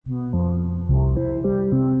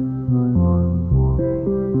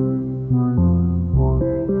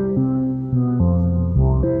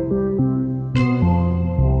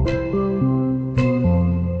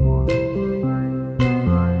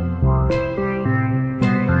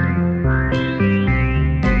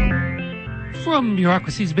From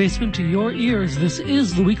Bureaucracy's basement to your ears, this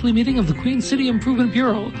is the weekly meeting of the Queen City Improvement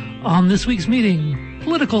Bureau. On this week's meeting,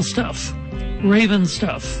 political stuff, Raven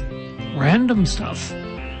stuff, random stuff,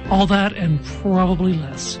 all that and probably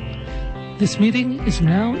less. This meeting is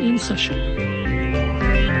now in session.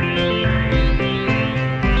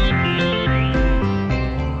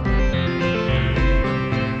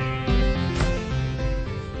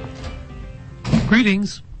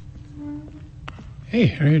 Greetings. Hey,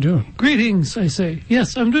 how are you doing? Greetings, I say.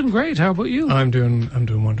 Yes, I'm doing great. How about you? I'm doing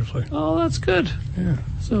wonderfully. Oh, that's good. Yeah.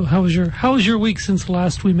 So, how was your week since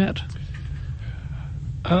last we met?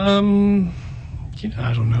 I don't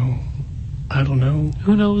know.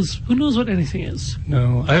 Who knows what anything is?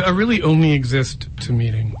 No, I really only exist to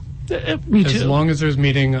meeting. Me too. As long as there's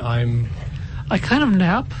meeting, I kind of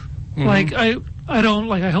nap. Mm-hmm. Like I don't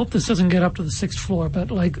like. I hope this doesn't get up to the 6th floor.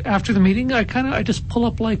 But like after the meeting, I just pull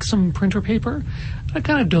up like some printer paper. I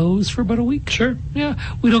kind of doze for about a week. Sure. Yeah,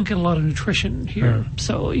 we don't get a lot of nutrition here,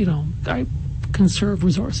 so I conserve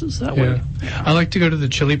resources that way. I like to go to the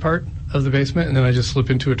chilly part of the basement, and then I just slip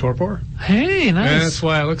into a torpor. Hey, nice. And that's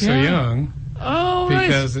why I look so young. Oh,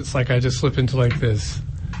 because nice. It's like I just slip into like this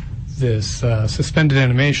suspended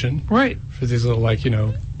animation. Right. For these little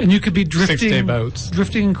And you could be 6-day bouts.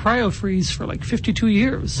 drifting in cryo-freeze for like 52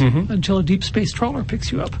 years until a deep space trawler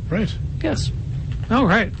picks you up. Right. Yes. Oh,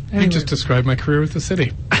 right. Anyway. You just described my career with the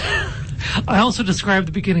city. I also described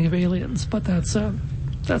the beginning of Aliens, but that's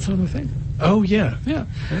another thing. Oh yeah. Yeah.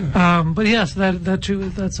 But yes, that too.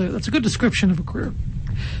 That's a good description of a career.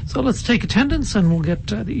 So let's take attendance, and we'll get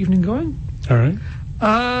the evening going. All right.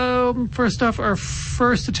 First off, our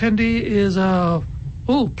first attendee is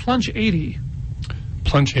Plunge 80.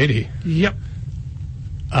 Plunge 80. Yep.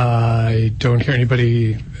 I don't hear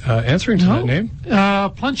anybody answering to that name.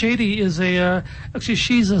 Plunge 80 is actually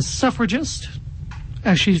she's a suffragist.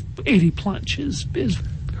 Actually, 80 Plunge is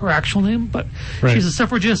her actual name, but right. She's a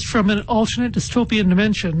suffragist from an alternate dystopian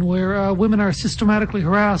dimension where women are systematically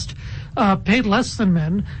harassed, paid less than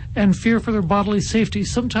men, and fear for their bodily safety,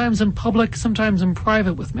 sometimes in public, sometimes in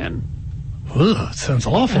private with men. Ugh, that sounds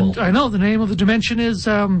awful. And I know the name of the dimension is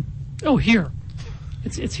here.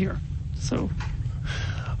 It's here. So.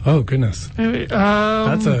 Oh goodness. Anyway,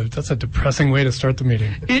 that's a depressing way to start the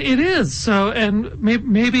meeting. It is. So, and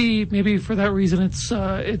maybe for that reason,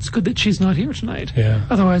 it's good that she's not here tonight. Yeah.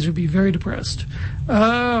 Otherwise, we'd be very depressed.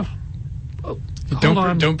 Don't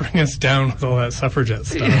bring us down with all that suffragette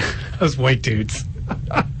stuff. Those white dudes.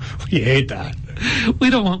 We hate that. We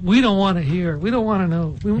don't want to hear. We don't want to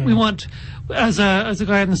know. We want, as a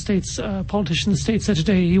guy in the States, politician in the States said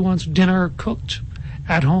today, he wants dinner cooked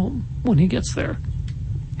at home when he gets there.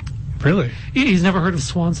 Really? He's never heard of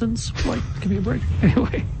Swanson's. Like, give me a break.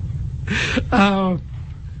 Anyway, I'm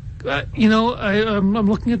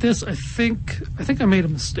looking at this. I think I made a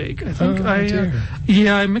mistake. I think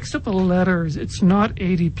I mixed up the letters. It's not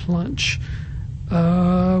 80 Plunge.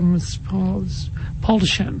 It's Paul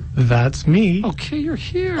Deschen. That's me. Okay, you're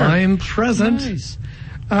here. I am present. Nice.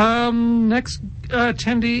 Next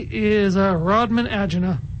attendee is Rodman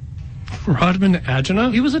Agena. Rodman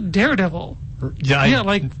Agena? He was a daredevil. I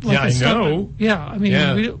know. Yeah, I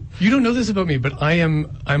mean, you don't know this about me, but I'm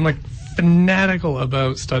like fanatical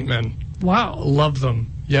about stuntmen. Wow, love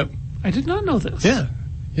them. Yep. I did not know this. Yeah.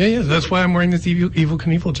 That's why I'm wearing this Evil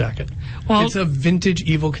Knievel jacket. Well, it's a vintage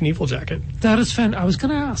Evil Knievel jacket. That is I was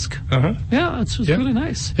going to ask. Yeah, it's really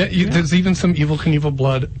nice. Yeah, there's even some Evil Knievel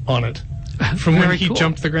blood on it from when he cool.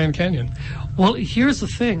 jumped the Grand Canyon. Well, here's the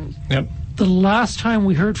thing. Yep. The last time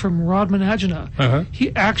we heard from Rodman Agena,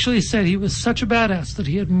 he actually said he was such a badass that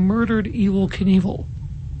he had murdered Evil Knievel.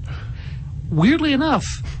 Weirdly enough,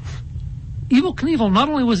 Evil Knievel, not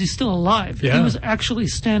only was he still alive, he was actually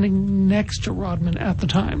standing next to Rodman at the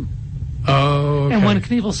time. Oh, okay. And when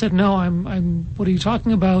Knievel said, "No, I'm. What are you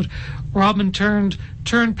talking about?" Rodman turned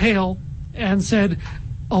pale and said,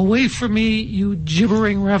 "Away from me, you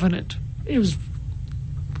gibbering revenant." It was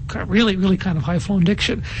really, really kind of high-flown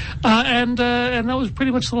diction, and that was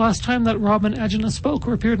pretty much the last time that Rodman Agena spoke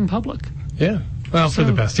or appeared in public. Yeah, well, for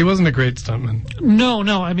the best. He wasn't a great stuntman. No.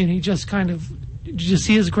 I mean, he just kind of. Did you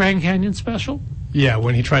see his Grand Canyon special? Yeah,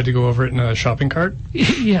 when he tried to go over it in a shopping cart.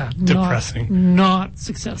 Yeah, depressing. Not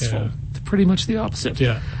successful. Yeah. Pretty much the opposite.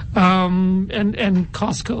 Yeah. And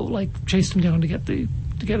Costco chased him down to get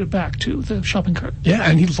it back to the shopping cart. Yeah,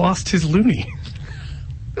 and he lost his loonie.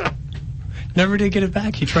 Never did get it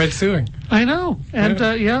back. He tried suing. I know. And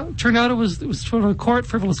turned out it was from a court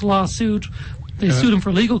frivolous lawsuit. They sued him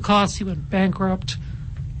for legal costs. He went bankrupt.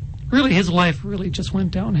 Really, his life really just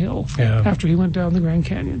went downhill after he went down the Grand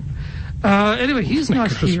Canyon. Anyway, he's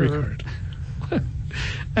not here. Regard.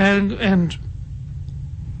 and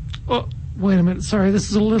Oh, wait a minute. Sorry, this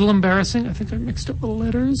is a little embarrassing. I think I mixed up the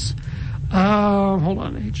letters. Hold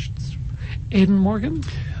on. Aidan Morgan?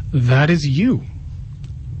 That is you.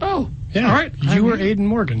 Oh, yeah. All right. You are Aidan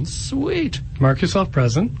Morgan. Sweet. Mark yourself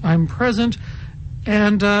present. I'm present.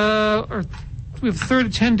 And we have a third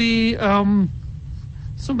attendee,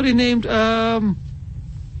 somebody named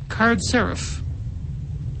Card Seraph.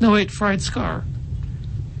 No, wait, Fried Scar.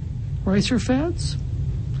 Ricer Fads?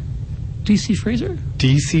 DC Fraser?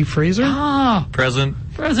 DC Fraser? Ah! Present.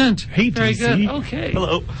 Hey, Very DC. good. Okay.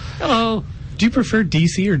 Hello. Do you prefer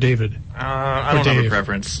DC or David? I don't have a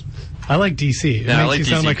preference. I like DC. It Yeah, I makes like you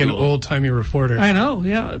sound DC like an cool. old-timey reporter. I know,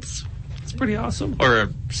 yeah, it's pretty awesome. Or a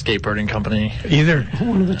skateboarding company. Either.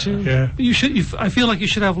 One of the two. Yeah. I feel like you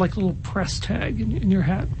should have like a little press tag in your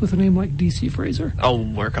hat with a name like DC Fraser. I'll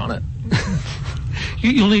work on it.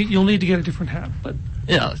 You'll need to get a different hat, but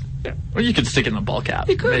Yeah. Yeah. Or you could stick it in a ball cap.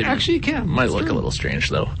 you could Maybe. actually you can. Might It's look true. a little strange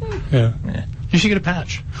though. Yeah. Yeah. You should get a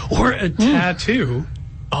patch. Or a tattoo.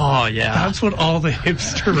 Oh yeah. That's what all the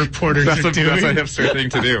hipster reporters That's are a doing. hipster thing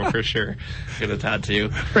to do for sure. Get a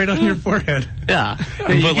tattoo. Right on your forehead. Yeah. you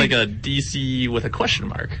And put could- like a DC with a question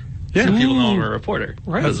mark. Yeah. So people know I'm Ooh. a reporter.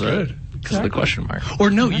 Right. That's good. Because of the question mark.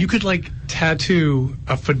 Or no, you could like tattoo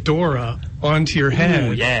a fedora onto your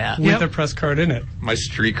head Ooh, yeah. with Yep. a press card in it. My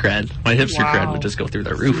street cred, my hipster Wow. cred would just go through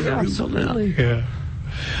the roof. Absolutely. Yeah.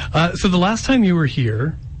 So the last time you were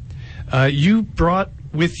here, you brought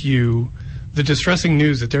with you the distressing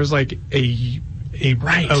news that there's like a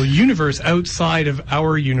universe outside of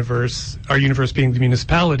our universe being the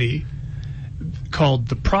municipality, called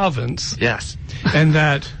the province, Yes. and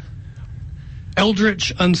that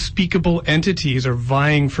eldritch, unspeakable entities are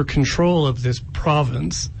vying for control of this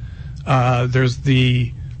province. There's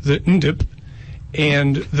the Ndip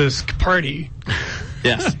and the Skparty.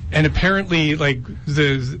 Yes. And apparently, like,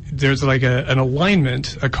 there's like an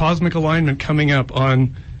alignment, a cosmic alignment coming up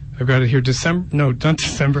on, I've got it here,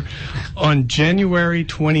 on January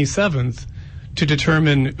 27th to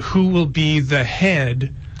determine who will be the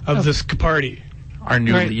head of the Skparty. Our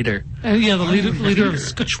new Right. leader. And the leader of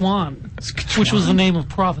Saskatchewan, which was the name of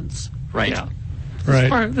province. Right. Yeah.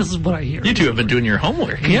 Right. This is what I hear. You two have been doing your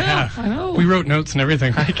homework. Yeah, I know. We wrote notes and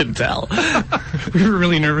everything. I can tell. We were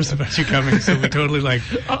really nervous about you coming, so we totally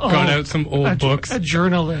got out some old books. A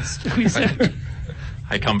journalist, we said,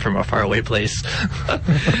 I come from a faraway place.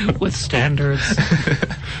 with standards.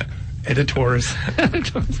 Editors.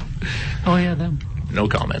 Oh yeah, them. No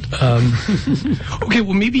comment. Okay,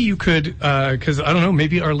 well, maybe you could, because I don't know,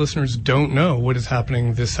 maybe our listeners don't know what is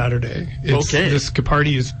happening this Saturday. Okay. The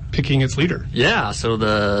Skparty is picking its leader. Yeah, so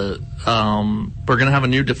we're going to have a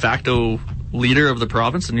new de facto leader of the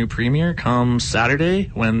province, a new premier, come Saturday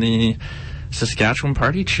when the Saskatchewan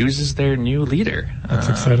Party chooses their new leader. That's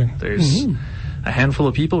exciting. There's a handful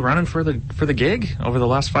of people running for the gig over the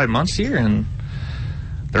last 5 months here, and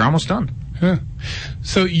they're almost done. Yeah.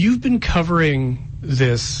 So you've been covering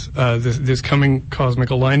this coming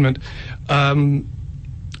cosmic alignment.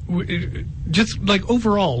 Just like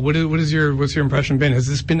overall, what's your impression been? Has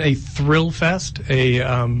this been a thrill fest,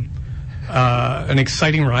 an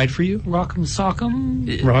exciting ride for you? Rock'em Sock'em.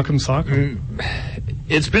 Rock'em Sock'em.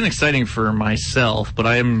 It's been exciting for myself, but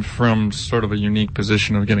I am from sort of a unique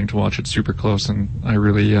position of getting to watch it super close, and I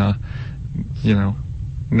really,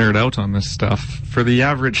 nerd out on this stuff. For the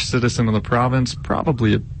average citizen of the province,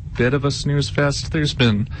 probably a bit of a snooze fest. There's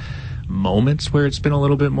been moments where it's been a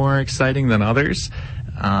little bit more exciting than others.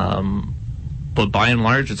 But by and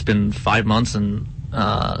large, it's been 5 months, and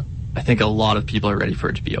I think a lot of people are ready for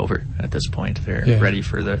it to be over at this point. They're ready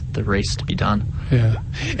for the race to be done. Yeah.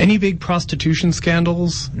 Any big prostitution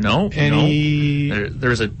scandals? No.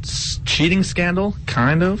 There's a cheating scandal,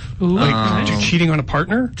 kind of. Ooh. Like cheating on a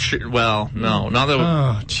partner? Well, no, not that.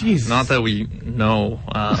 Oh, jeez. Not that we know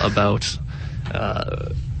about.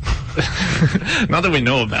 Not that we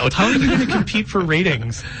know about. How are you going to compete for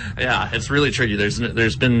ratings? Yeah, it's really tricky.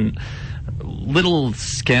 There's been little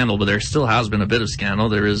scandal, but there still has been a bit of scandal.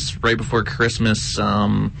 There is, right before Christmas, 3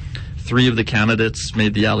 of the candidates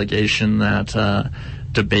made the allegation that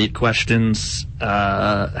debate questions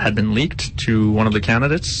had been leaked to one of the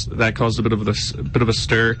candidates. That caused a bit of a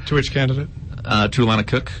stir. To which candidate? To Alana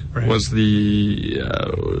Cook was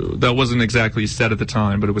that wasn't exactly said at the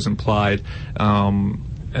time, but it was implied.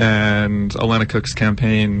 And Alana Cook's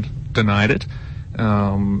campaign denied it.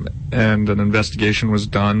 And an investigation was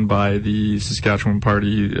done by the Saskatchewan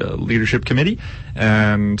Party Leadership Committee,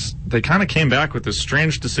 and they kind of came back with this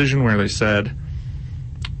strange decision where they said,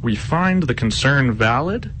 we find the concern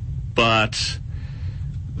valid, but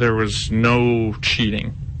there was no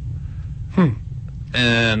cheating.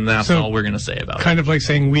 And that's So, all we're going to say about Kind of like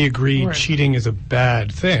saying we agree Right. cheating is a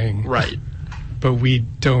bad thing, it. Right. but we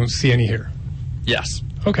don't see any here. Yes.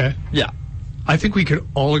 Okay. Yeah. I think we could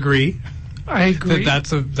all agree I agree. that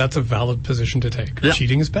that's a valid position to take. Yeah.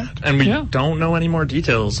 Cheating is bad. And we Yeah. don't know any more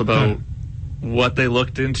details about what they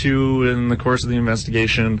looked into in the course of the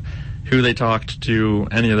investigation, who they talked to.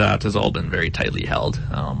 Any of that has all been very tightly held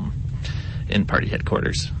in party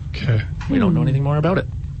headquarters. Okay. We don't know anything more about it.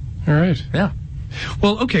 All right. Yeah.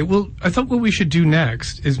 Well, okay. Well, I thought what we should do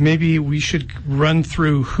next is maybe we should run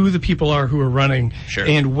through who the people are who are running, Sure.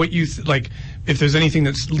 and what you like. If there's anything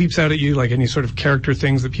that leaps out at you, like any sort of character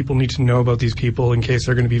things that people need to know about these people in case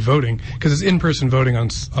they're going to be voting, because it's in-person voting on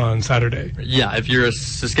Saturday. Yeah, if you're a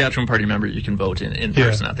Saskatchewan Party member, you can vote in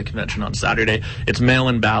person at the convention on Saturday. It's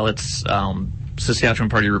mail-in ballots. Saskatchewan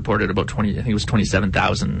Party reported about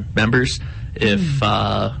 27,000 members. If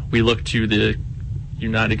we look to the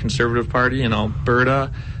United Conservative Party in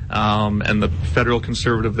Alberta, and the federal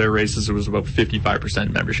Conservative, their races, it was about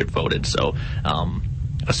 55% membership voted. So,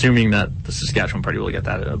 assuming that the Saskatchewan Party will get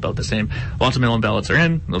that about the same. Lots of mail-in ballots are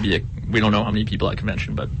in. We don't know how many people at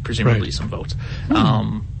convention, but presumably Right. some votes.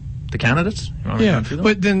 The candidates? You want to Yeah, run through them?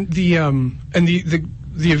 but then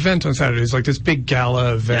the event on Saturday is like this big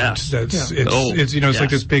gala event. Yeah. That's Yeah. it's like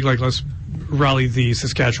Yes. this big, like, let's rally the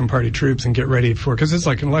Saskatchewan Party troops and get ready for, because it's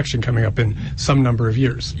like an election coming up in some number of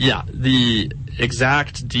years. Yeah, the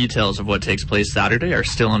exact details of what takes place Saturday are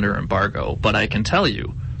still under embargo, but I can tell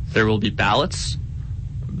you there will be ballots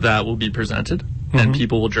that will be presented, and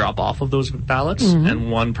people will drop off of those ballots, and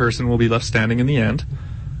one person will be left standing in the end.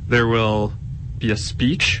 There will be a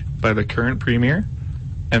speech by the current premier,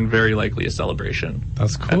 and very likely a celebration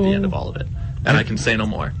That's at cool. the end of all of it. And I can say no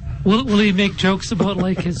more. Will he make jokes about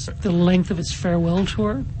like the length of his farewell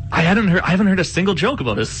tour? I haven't heard a single joke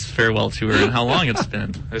about his farewell tour and how long it's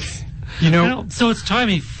been. It's, You know, Well, so it's time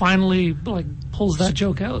he finally like pulls that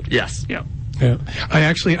joke out. yes. Yeah. yeah.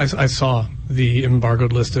 I saw the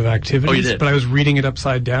embargoed list of activities, Oh, you did? but I was reading it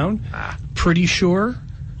upside down. Pretty sure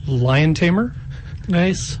Lion Tamer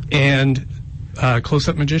Nice. and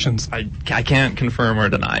Close-Up Magicians. I can't confirm or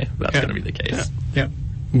deny that's Yeah. going to be the case. Yeah.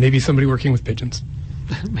 Maybe somebody working with pigeons.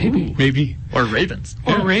 Maybe. Maybe. Or ravens.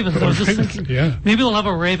 Or ravens. I was just Ravens, thinking. yeah. Maybe they'll have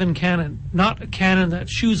a raven cannon. Not a cannon that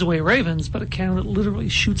shoos away ravens, but a cannon that literally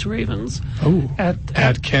shoots ravens. Oh,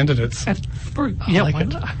 At candidates. yeah, like why it.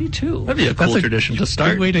 not? Me too. That'd be a cool tradition to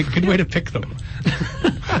start. Good way to pick them.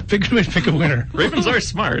 Good way to pick a winner. Ravens are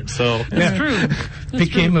smart, so That's true.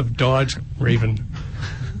 Big game of dodge raven.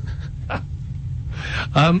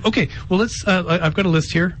 Okay, well let's. I've got a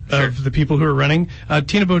list here of the people who are running.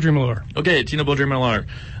 Tina Beaudry-Malloy. okay, Tina Beaudry-Malloy.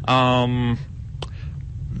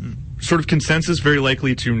 Sort of consensus, very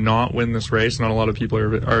likely to not win this race. Not a lot of people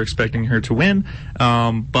are expecting her to win.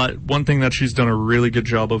 But one thing that she's done a really good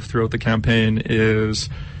job of throughout the campaign is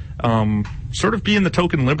sort of being the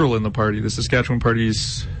token liberal in the party. The Saskatchewan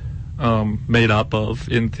Party's made up of,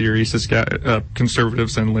 in theory,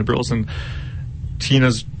 conservatives and liberals, and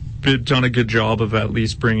Tina's done a good job of at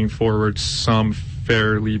least bringing forward some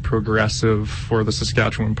fairly progressive for the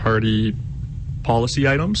Saskatchewan Party policy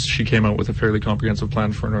items. She came out with a fairly comprehensive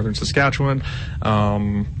plan for Northern Saskatchewan,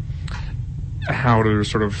 how to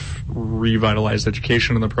sort of revitalize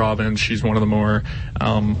education in the province. She's one of the more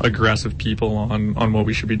aggressive people on what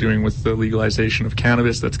we should be doing with the legalization of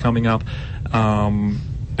cannabis that's coming up.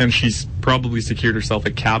 And she's probably secured herself a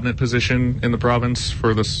cabinet position in the province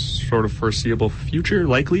for the sort of foreseeable future,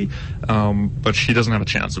 likely. But she doesn't have a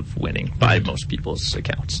chance of winning by most people's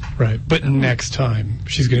accounts. Right, but next time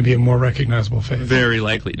she's going to be a more recognizable face. Very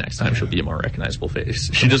likely next time she'll be a more recognizable face.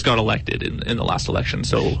 She just got elected in the last election,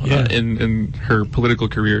 so Yeah. In her political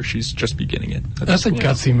career, she's just beginning it. That's a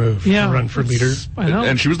gutsy move. Yeah. To run for leader. I know.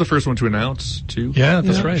 And she was the first one to announce, too. Yeah,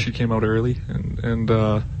 that's right. She came out early, and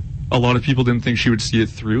a lot of people didn't think she would see it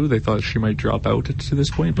through. They thought she might drop out to this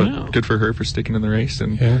point, but Yeah. good for her for sticking in the race,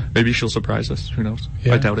 and Yeah. maybe she'll surprise us. Who knows?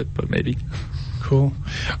 Yeah. I doubt it, but maybe. Cool.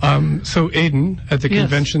 So, Aidan, at the Yes.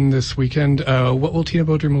 convention this weekend, what will Tina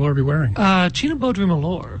Beaudry-Malloy be wearing? Tina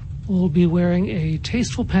Beaudry-Malloy will be wearing a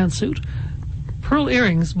tasteful pantsuit, pearl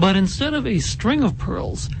earrings, but instead of a string of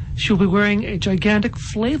pearls, she'll be wearing a gigantic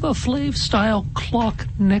Flava Flav style clock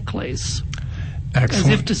necklace. Excellent.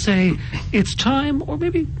 As if to say, it's time, or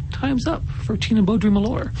maybe time's up for Tina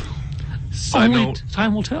Beaudry-Malloy. Side Only note,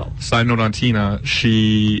 time will tell. side note on Tina,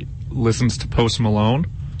 she listens to Post Malone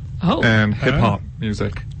Oh, and hip hop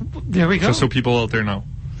music. there we go. Just so people out there know.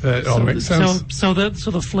 That all makes sense. So the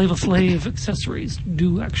Flava Flav accessories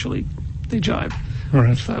do actually, they jive All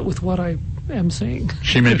right. with what I am saying.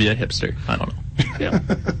 She may be a hipster. I don't know. Yeah.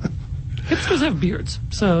 Hipsters have beards,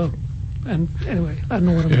 so And anyway, I don't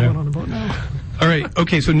know what I'm going on about now. All right.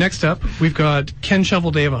 Okay. So next up, we've got Ken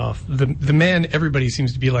Shoveldayoff, the man everybody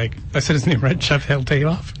seems to be like. I said his name right,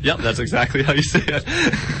 Shoveldayoff. Yep, that's exactly how you say it.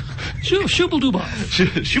 Shubalduboff.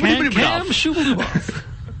 Cam Shubalduboff.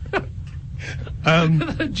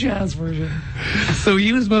 The jazz version. So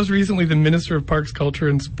he was most recently the Minister of Parks, Culture,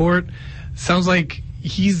 and Sport. Sounds like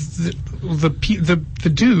he's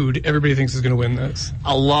the dude everybody thinks is going to win this.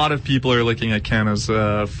 A lot of people are looking at Ken as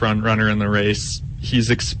a front runner in the race. He's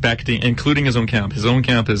expecting, including his own camp. His own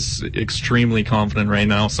camp is extremely confident right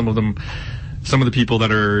now. Some of the people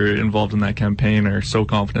that are involved in that campaign are so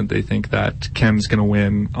confident they think that Ken's going to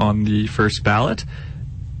win on the first ballot.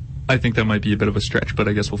 I think that might be a bit of a stretch, but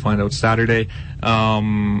I guess we'll find out Saturday.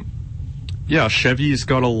 Chevy's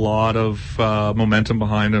got a lot of momentum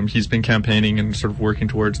behind him. He's been campaigning and sort of working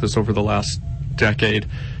towards this over the last decade.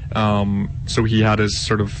 So he had his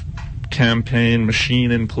sort of campaign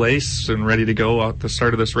machine in place and ready to go at the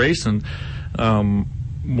start of this race. And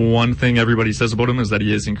one thing everybody says about him is that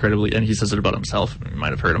he is incredibly, and he says it about himself, you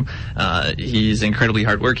might have heard him, he's incredibly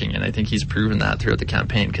hardworking, and I think he's proven that throughout the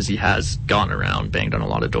campaign because he has gone around, banged on a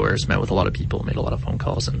lot of doors, met with a lot of people, made a lot of phone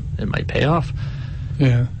calls, and it might pay off.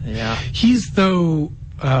 Yeah. He's, though,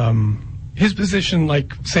 his position,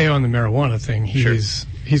 like, say on the marijuana thing, he's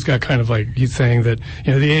got kind of like, he's saying that,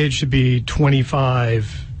 the age should be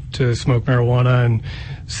 25 to smoke marijuana and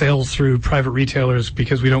sales through private retailers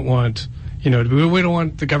because we don't want... we don't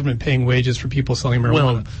want the government paying wages for people selling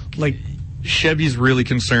marijuana. Well, Chevy's really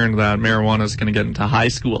concerned that marijuana is going to get into high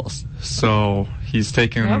schools, so he's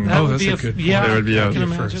taken. That's a good point. Yeah, it would be a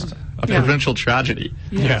provincial tragedy.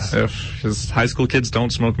 Yes. If his high school kids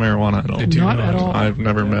don't smoke marijuana at all. They do not at all. I've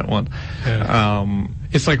never met one. Yeah.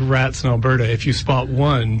 It's like rats in Alberta. If you spot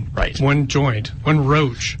one joint, one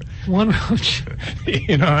roach.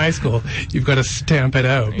 In a high school, you've got to stamp it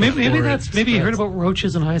out. Maybe he heard about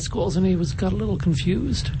roaches in high schools and he got a little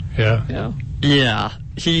confused. Yeah.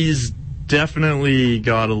 He's definitely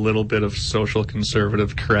got a little bit of social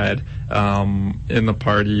conservative cred in the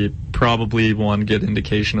party. Probably one good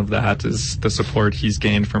indication of that is the support he's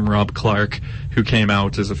gained from Rob Clark, who came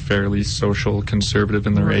out as a fairly social conservative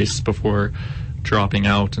in the race before dropping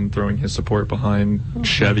out and throwing his support behind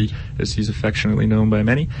Chevy, as he's affectionately known by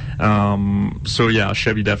many.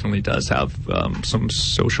 Chevy definitely does have some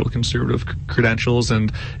social conservative credentials,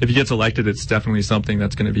 and if he gets elected, it's definitely something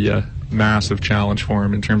that's going to be a massive challenge for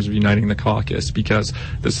him in terms of uniting the caucus, because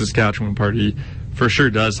the Saskatchewan Party for sure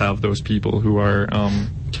does have those people who are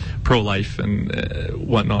pro-life and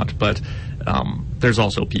whatnot, but there's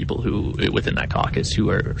also people who within that caucus who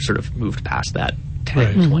are sort of moved past that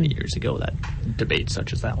 10, 20 years ago, that debate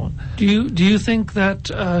such as that one. Do you think that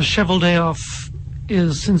Shoveldayoff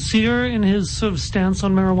is sincere in his sort of stance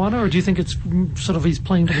on marijuana, or do you think it's sort of he's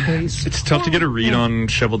playing to the base? It's tough to get a read on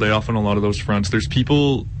Shoveldayoff on a lot of those fronts. There's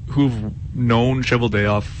people who've known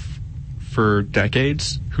Shoveldayoff for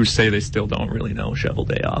decades who say they still don't really know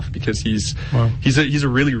Shoveldayoff because he's a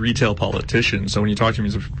really retail politician. So when you talk to him,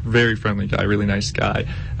 he's a very friendly guy, really nice guy.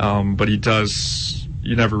 But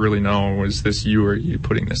you never really know, is this you or are you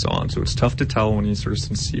putting this on? So it's tough to tell when he's sort of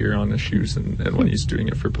sincere on issues and when he's doing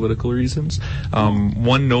it for political reasons.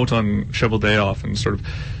 One note on Shoveldayoff, and sort of,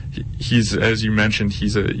 he's, as you mentioned,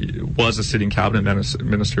 was a sitting cabinet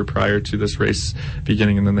minister prior to this race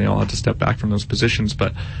beginning, and then they all had to step back from those positions.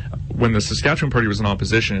 But when the Saskatchewan Party was in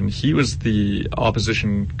opposition, he was the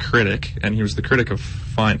opposition critic, and he was the critic of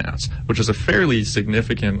finance, which is a fairly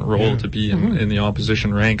significant role to be in the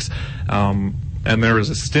opposition ranks. And there was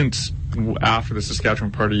a stint after the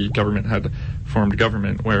Saskatchewan Party government had formed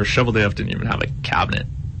government where Shoveldayoff didn't even have a cabinet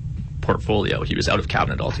portfolio. He was out of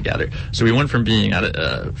cabinet altogether. So he went from being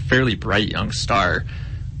a fairly bright young star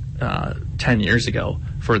 10 years ago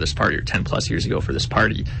for this party, or 10 plus years ago for this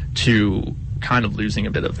party, to kind of losing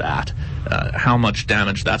a bit of that. How much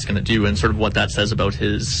damage that's going to do, and sort of what that says about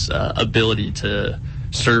his ability to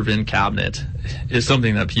serve in cabinet, is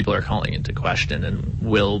something that people are calling into question and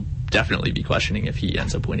will definitely be questioning if he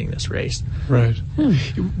ends up winning this race. Right.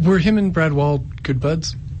 Were him and Brad Wall good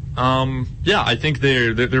buds? I think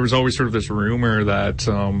there was always sort of this rumor that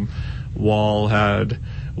Wall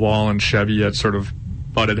and Chevy had sort of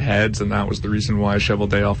butted heads, and that was the reason why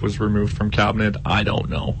Shoveldayoff was removed from cabinet. I don't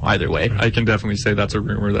know either way. Right. I can definitely say that's a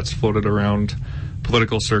rumor that's floated around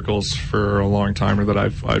political circles for a long time, or that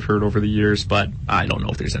I've heard over the years, but I don't know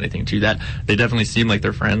if there's anything to that. They definitely seem like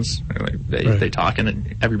they're friends. They talk,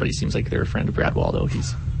 and everybody seems like they're a friend of Brad Wall, though.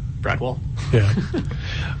 He's Brad Wall. Yeah.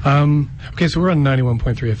 Okay, so we're on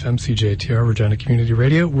 91.3 FM CJTR, Regina Community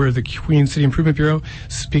Radio. We're the Queen City Improvement Bureau,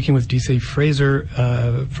 speaking with DC Fraser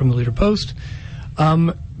from the Leader Post.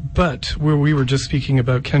 But where we were just speaking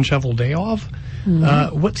about Ken Cheveldayoff,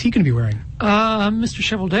 what's he going to be wearing? Mr.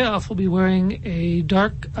 Cheveldayoff will be wearing a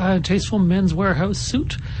dark, tasteful Men's Warehouse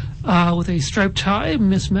suit with a striped tie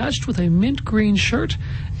mismatched with a mint green shirt,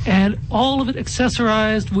 and all of it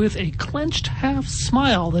accessorized with a clenched half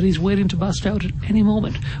smile that he's waiting to bust out at any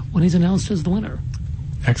moment when he's announced as the winner.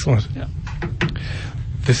 Excellent. Yeah.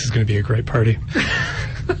 This is going to be a great party.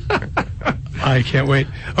 I can't wait.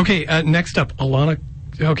 Okay, next up, Alana.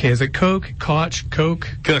 Okay, is it Coke, Koch, Coke?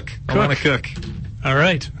 Cook. Alana Cook. All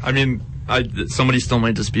right. I mean, somebody still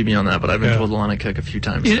might dispute me on that, but I've been told Alana Cook a few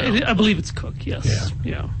times now. I believe it's Cook, yes.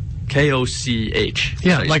 Yeah. Koch.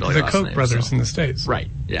 Yeah, like the Koch brothers in the States. Right,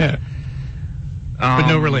 yeah. But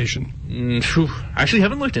no relation. Actually,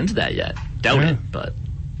 haven't looked into that yet. Doubt it, but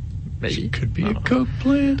maybe. She could be a Coke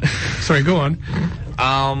plant. Sorry, go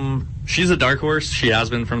on. She's a dark horse. She has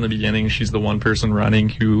been from the beginning. She's the one person running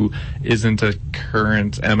who isn't a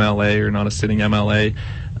current MLA or not a sitting MLA.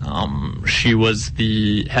 She was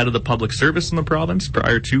the head of the public service in the province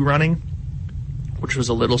prior to running, which was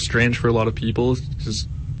a little strange for a lot of people because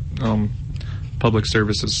public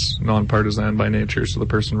service is nonpartisan by nature, so the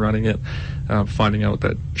person running it, finding out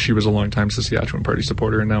that she was a longtime Saskatchewan Party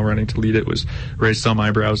supporter and now running to lead it was raised some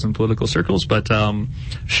eyebrows in political circles, but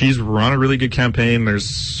she's run a really good campaign. There's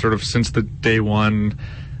sort of since the day one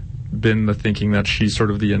been the thinking that she's sort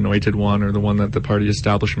of the anointed one or the one that the party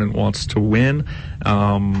establishment wants to win.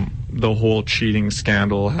 The whole cheating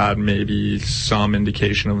scandal had maybe some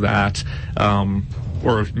indication of that,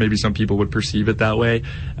 or maybe some people would perceive it that way.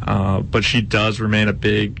 But she does remain a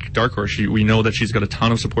big dark horse. We know that she's got a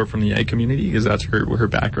ton of support from the ag community because that's her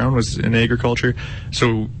background was in agriculture.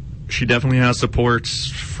 So she definitely has support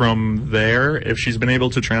from there. If she's been able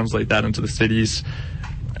to translate that into the cities,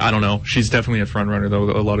 I don't know. She's definitely a front runner, though.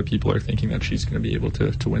 A lot of people are thinking that she's going to be able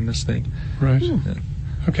to win this thing. Right. Yeah.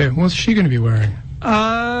 Okay. What's she going to be wearing?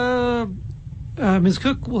 Ms.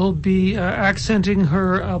 Cook will be accenting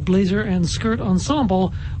her blazer and skirt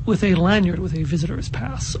ensemble with a lanyard with a visitor's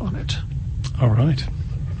pass on it. All right.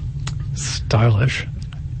 Stylish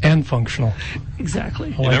and functional.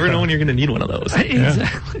 Exactly. You never know when you're going to need one of those.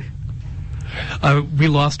 Exactly. We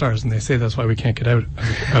lost ours, and they say that's why we can't get out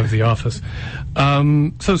of the office.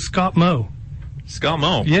 So Scott Moe. Scott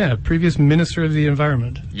Moe. Yeah, previous Minister of the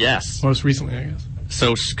Environment. Yes. Most recently, I guess.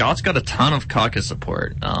 So Scott's got a ton of caucus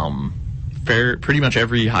support. Pretty much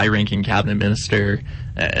every high-ranking cabinet minister,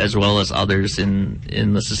 as well as others in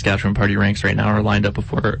the Saskatchewan Party ranks right now, are lined up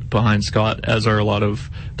behind Scott, as are a lot of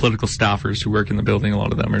political staffers who work in the building. A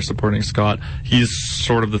lot of them are supporting Scott. He's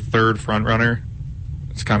sort of the third front-runner.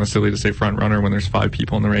 It's kind of silly to say front-runner when there's 5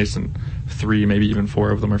 people in the race and 3, maybe even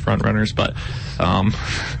 4 of them are front-runners, but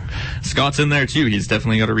Scott's in there too. He's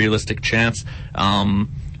definitely got a realistic chance.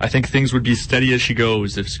 I think things would be steady as she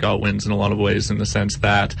goes if Scott wins in a lot of ways, in the sense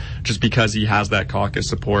that just because he has that caucus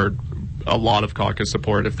support, a lot of caucus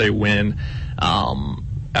support, if they win,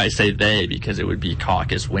 I say they because it would be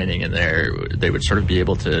caucus winning, and they would sort of be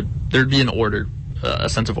able to, there'd be an order, a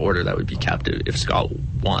sense of order that would be kept if Scott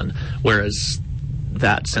won, whereas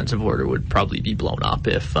that sense of order would probably be blown up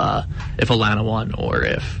if Alana won or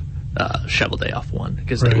if Cheveldayoff won,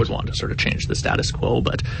 because they would want to sort of change the status quo,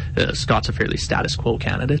 but Scott's a fairly status quo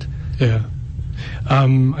candidate. Yeah.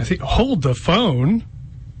 I think, hold the phone.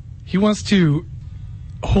 He wants to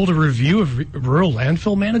hold a review of rural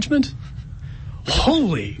landfill management?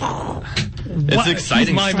 Holy. It's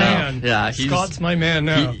exciting. He's my man. Yeah, Scott's my man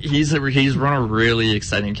now. He's run a really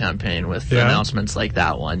exciting campaign with announcements like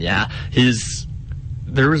that one. Yeah.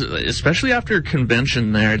 There was, especially after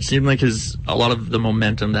convention there, it seemed like a lot of the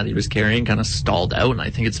momentum that he was carrying kind of stalled out, and I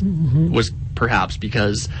think it was perhaps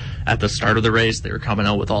because at the start of the race they were coming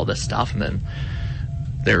out with all this stuff, and then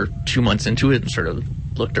they were 2 months into it and sort of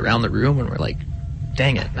looked around the room and were like,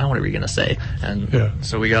 dang it, now what are we going to say? And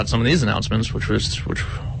so we got some of these announcements, which sort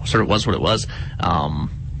of was what it was.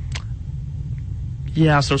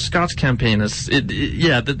 So Scott's campaign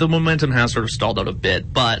the momentum has sort of stalled out a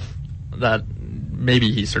bit, but that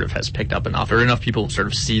maybe he sort of has picked up enough, or enough people sort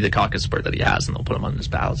of see the caucus support that he has, and they'll put him on his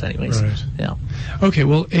ballots anyways. Right. Yeah. Okay,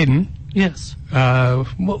 well, Aidan. Yes.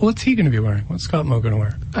 What's he going to be wearing? What's Scott Moe going to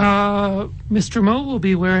wear? Mr. Moe will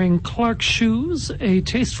be wearing Clark shoes, a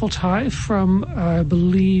tasteful tie from, I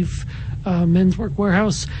believe, Men's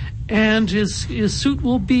Warehouse, and his suit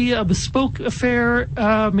will be a bespoke affair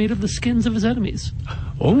made of the skins of his enemies.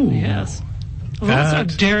 Oh. Yes.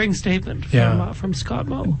 That's a daring statement from Scott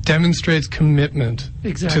Moe. Demonstrates commitment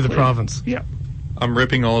to the province. Yeah. I'm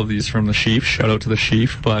ripping all of these from the Chief. Shout out to the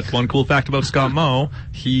Chief. But one cool fact about Scott Moe,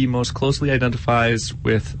 he most closely identifies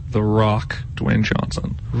with The Rock, Dwayne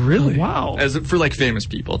Johnson. Really? Wow. As for like famous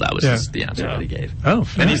people, that was just the answer that he gave. Oh,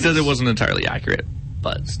 and he nice. said it wasn't entirely accurate,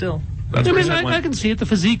 but still. That's I where mean, his head I went. can see it. The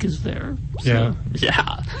physique is there. So. Yeah.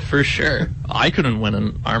 Yeah, for sure. I couldn't win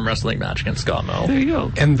an arm wrestling match against Scott Moe. There you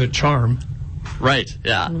go. And the charm. Right,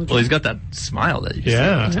 yeah. Well, he's got that smile that you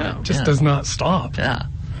Yeah. see. Yeah. Just Yeah. does not stop. Yeah.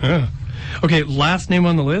 Yeah. Okay, last name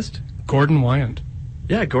on the list, Gordon Wyant.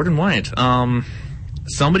 Yeah, Gordon Wyant.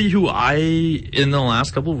 Somebody who in the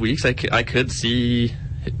last couple of weeks, I could see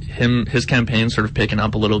his campaign sort of picking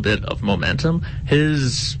up a little bit of momentum.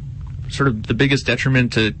 His sort of the biggest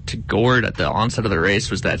detriment to Gord at the onset of the race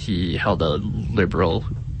was that he held a Liberal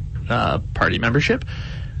Party membership.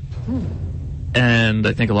 And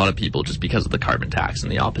I think a lot of people, just because of the carbon tax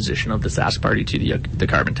and the opposition of the Sask Party to the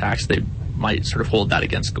carbon tax, they might sort of hold that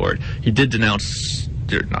against Gord. He did not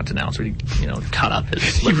denounce, but he, cut up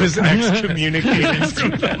his. He was excommunicated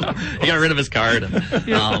from that. He got rid of his card,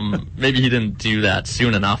 and maybe he didn't do that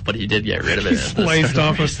soon enough, but he did get rid of it. Sliced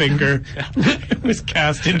off a finger. It was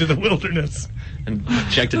cast into the wilderness. And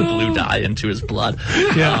injected blue dye into his blood.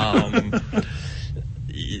 Yeah.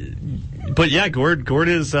 But yeah, Gord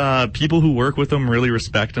is, people who work with him really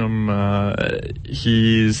respect him.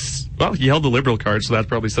 He held the Liberal card, so that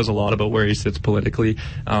probably says a lot about where he sits politically,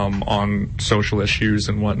 on social issues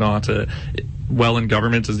and whatnot. Well in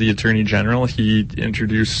government as the Attorney General, he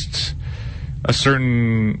introduced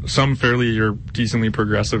some fairly or decently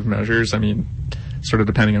progressive measures. I mean, sort of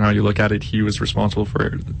depending on how you look at it, he was responsible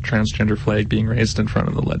for the transgender flag being raised in front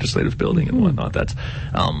of the legislative building and whatnot. That's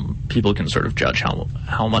people can sort of judge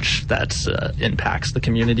how much that impacts the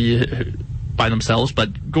community by themselves.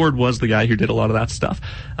 But Gord was the guy who did a lot of that stuff.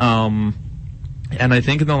 And I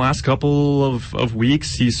think in the last couple of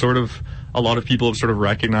weeks, a lot of people have sort of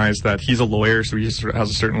recognized that he's a lawyer, so he sort of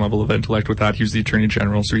has a certain level of intellect with that. He was the Attorney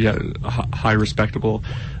General, so he had a high respectable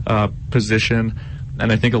position.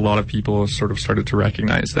 And I think a lot of people sort of started to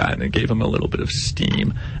recognize that, and it gave him a little bit of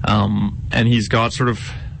steam. And he's got sort of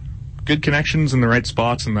good connections in the right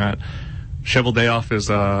spots, in that Cheveldayoff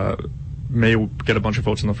may get a bunch of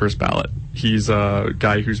votes in the first ballot. He's a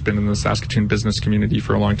guy who's been in the Saskatoon business community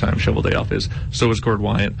for a long time, Cheveldayoff is. So is Gord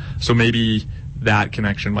Wyant. So maybe that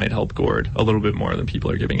connection might help Gord a little bit more than people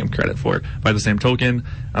are giving him credit for. By the same token,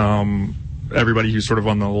 everybody who's sort of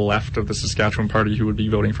on the left of the Saskatchewan Party who would be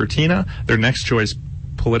voting for Tina, their next choice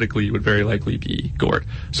politically would very likely be Gord.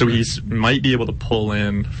 So he might be able to pull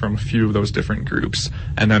in from a few of those different groups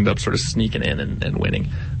and end up sort of sneaking in and winning.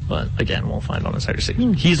 But again, we'll find on this higher stage.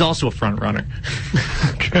 He's also a front runner.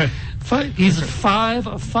 Okay. He's five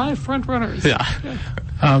of five front runners. Yeah.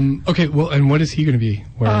 Okay, well, and what is he going to be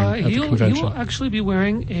wearing at the convention? He will actually be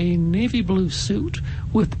wearing a navy blue suit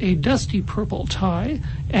with a dusty purple tie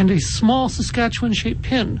and a small Saskatchewan-shaped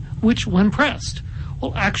pin, which, when pressed,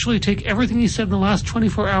 will actually take everything he said in the last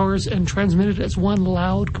 24 hours and transmit it as one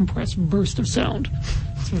loud, compressed burst of sound.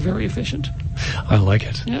 It's very efficient. I like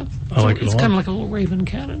it. Yeah. I like it a It's lot. kind of like a little Raven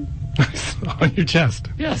cannon. On your chest.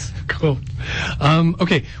 Yes. Cool.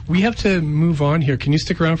 Okay, we have to move on here. Can you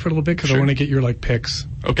stick around for a little bit? Because I Sure. want to get your picks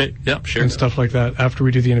Okay. Yeah, sure. and stuff like that after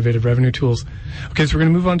we do the innovative revenue tools. Okay, so we're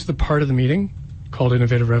going to move on to the part of the meeting called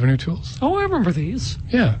innovative revenue tools. Oh, I remember these.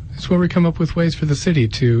 Yeah, it's where we come up with ways for the city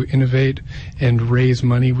to innovate and raise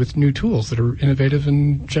money with new tools that are innovative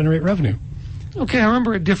and generate revenue. Okay, I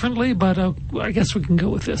remember it differently, but I guess we can go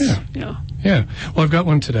with this. Yeah. Yeah. Well, I've got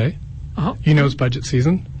one today. Uh-huh. You know it's budget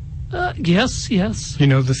season. Yes. You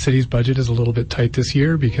know the city's budget is a little bit tight this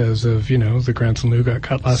year because of, the grants and lieu got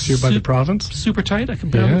cut last year by the province. Super tight. I can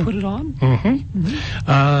barely Yeah. put it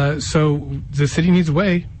on. So the city needs a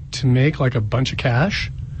way to make like a bunch of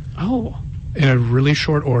cash Oh. in a really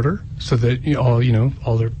short order so that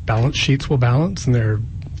all their balance sheets will balance and their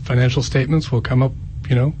financial statements will come up,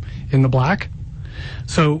 in the black.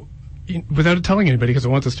 So without telling anybody, because I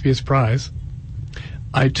want this to be a surprise,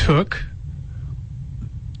 I took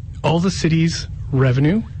all the city's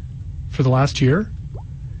revenue for the last year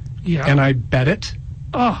Yeah. and I bet it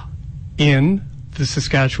Oh. in the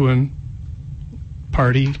Saskatchewan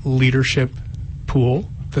Party leadership pool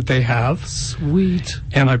that they have. Sweet.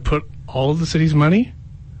 And I put all of the city's money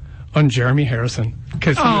on Jeremy Harrison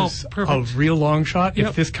because Oh, he's a perfect. real long shot. Yep.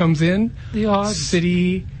 If this comes in, The odds.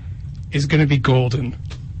 city is going to be golden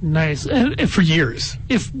Nice. And for years.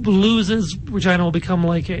 if loses, Regina will become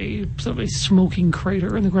like a sort of a smoking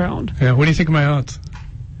crater in the ground. Yeah. What do you think of my odds,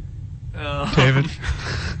 David?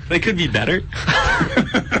 They could be better.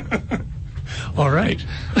 All right.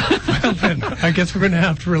 Well then, I guess we're going to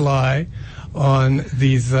have to rely on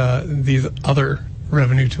these other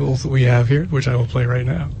revenue tools that we have here, which I will play right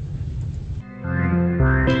now.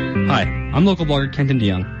 Hi, I'm local blogger Kenton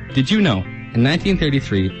DeYoung. Did you know, in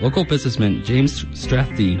 1933, local businessman James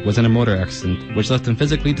Strathdy was in a motor accident which left him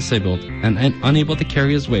physically disabled and unable to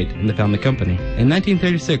carry his weight in the family company. In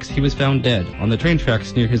 1936, he was found dead on the train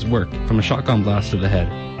tracks near his work from a shotgun blast to the head.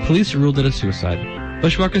 Police ruled it a suicide.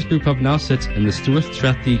 Bushwhackers Brew Pub now sits in the Stuart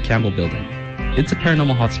Strathdy Campbell building. It's a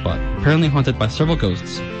paranormal hotspot, apparently haunted by several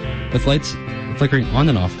ghosts, with lights flickering on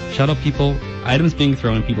and off, shadow people, items being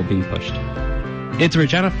thrown, and people being pushed. It's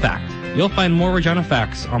Regina Fact. You'll find more Regina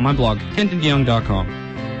Facts on my blog, KentonDeYoung.com,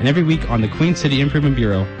 and every week on the Queen City Improvement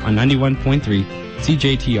Bureau on 91.3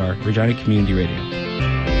 CJTR, Regina Community Radio.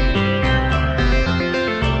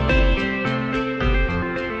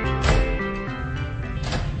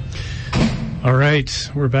 All right,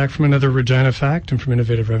 we're back from another Regina Fact and from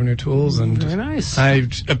Innovative Revenue Tools. And Very nice.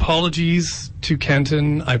 Apologies to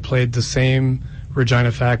Kenton. I played the same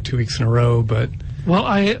Regina Fact 2 weeks in a row, but... Well,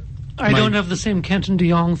 I don't have the same Kenton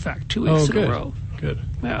DeYoung fact 2 weeks in a row. Good.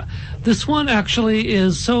 Yeah. This one actually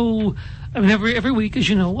is so... I mean, every week, as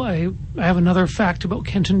you know, I have another fact about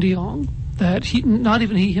Kenton DeYoung that not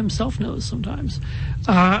even he himself knows sometimes.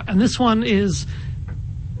 And this one is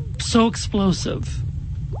so explosive.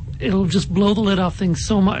 It'll just blow the lid off things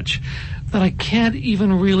so much that I can't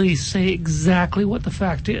even really say exactly what the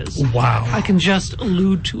fact is. Wow. I can just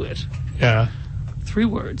allude to it. Yeah. 3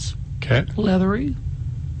 words. Okay. Leathery,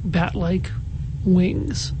 bat-like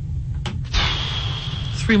wings.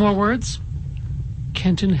 3 more words.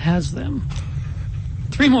 Kenton has them.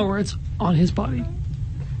 3 more words. On his body.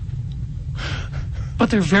 But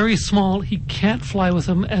they're very small. He can't fly with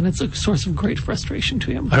them, and it's a source of great frustration to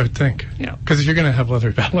him. I would think. Yeah. Because if you're going to have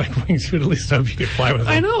leather bat-like wings, you would at least hope you could fly with them.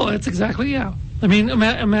 I know. It's exactly, yeah. I mean,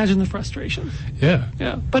 imagine the frustration. Yeah.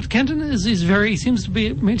 Yeah. But Kenton he seems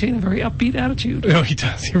to maintain a very upbeat attitude. No, he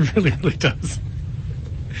does. He really, really does.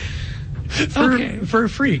 For a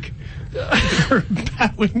freak. for a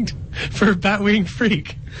bat-winged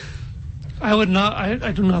freak.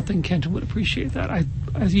 I do not think Kenton would appreciate that.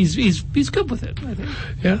 He's good with it, I think.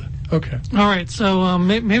 Yeah? Okay. All right, so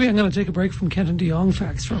maybe I'm going to take a break from Kenton DeYoung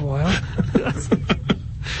facts for a while.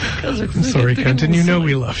 I'm sorry, Kenton. You know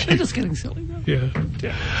we love you. They're just getting silly now. Yeah.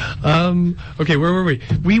 Okay, where were we?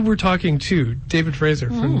 We were talking to David Fraser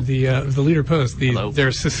from the Leader Post,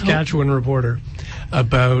 their Saskatchewan reporter,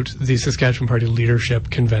 about the Saskatchewan Party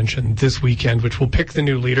Leadership Convention this weekend, which will pick the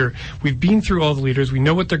new leader. We've been through all the leaders. We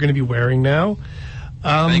know what they're going to be wearing now.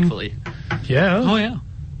 Thankfully. Yeah. Oh, yeah.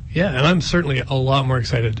 Yeah, and I'm certainly a lot more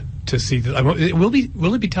excited to see that.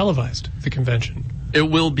 Will it be televised, the convention? It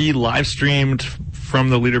will be live streamed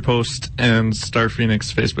from the Leader Post and Star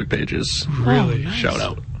Phoenix Facebook pages. Really? Nice. Shout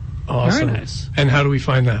out. Awesome. Very nice. And how do we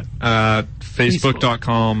find that?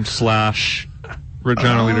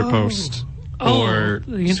 Facebook.com/Regina Leader Post or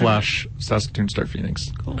 /Saskatoon Star Phoenix.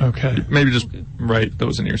 Cool. Okay. Maybe just write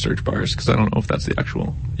those in your search bars because I don't know if that's the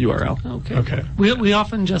actual URL. Okay. We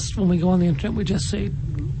often just, when we go on the internet, we just say,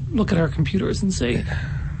 look at our computers and say,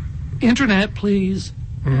 internet, please.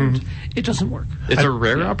 And it doesn't work. It's a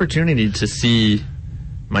rare opportunity to see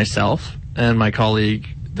myself and my colleague,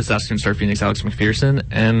 the Saskatoon Star Phoenix, Alex McPherson,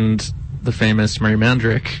 and the famous Murray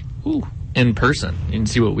Mandrick in person and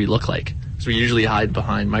see what we look like. So we usually hide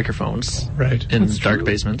behind microphones in dark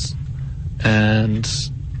basements and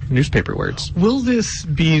newspaper words. Will this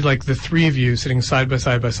be like the three of you sitting side by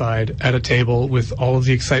side at a table with all of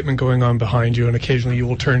the excitement going on behind you, and occasionally you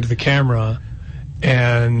will turn to the camera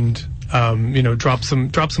and drop some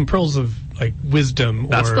pearls of like wisdom?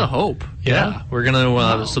 That's the hope. Yeah. We're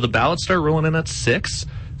gonna so the ballots start rolling in at 6.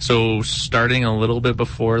 So starting a little bit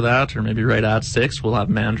before that, or maybe right at 6, we'll have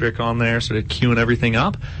Mandrick on there, sort of queuing everything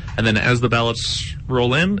up. And then as the ballots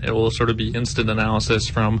roll in, it will sort of be instant analysis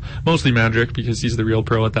from mostly Mandrick because he's the real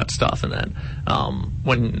pro at that stuff. And then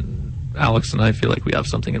when Alex and I feel like we have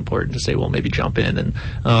something important to say, we'll maybe jump in. And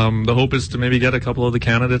the hope is to maybe get a couple of the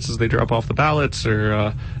candidates as they drop off the ballots,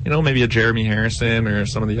 or maybe a Jeremy Harrison or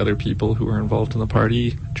some of the other people who are involved in the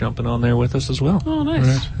party jumping on there with us as well. Oh, nice.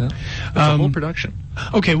 Right. Yeah. It's a whole production.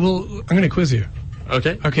 Okay, well, I'm going to quiz you.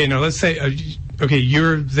 Okay, now let's say,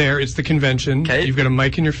 you're there, it's the convention, you've got a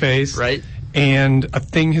mic in your face, right, and a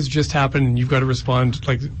thing has just happened and you've got to respond,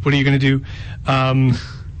 like, what are you going to do?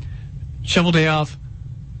 Shovel Day Off,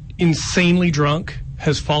 insanely drunk,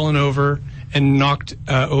 has fallen over and knocked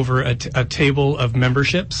over a table of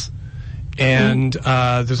memberships, and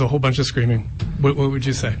there's a whole bunch of screaming. What would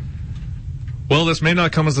you say? Well, this may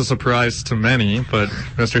not come as a surprise to many, but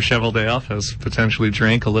Mr. Shovel Day Off has potentially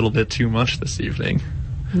drank a little bit too much this evening.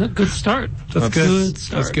 Good start. That's good.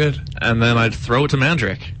 Start. That's good. And then I'd throw it to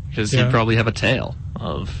Mandrick, because he'd probably have a tail.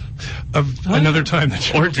 of another time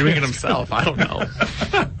that or doing it himself. I don't know.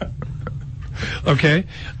 Okay.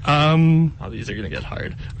 Oh, these are going to get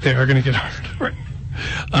hard. They are going to get hard.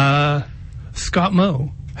 Right. Scott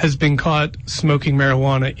Moe has been caught smoking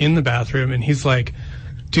marijuana in the bathroom, and he's like,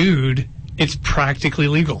 dude, it's practically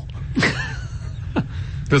legal.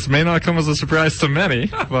 This may not come as a surprise to many,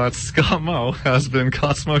 but Scott Moe has been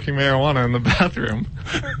caught smoking marijuana in the bathroom.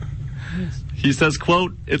 He says,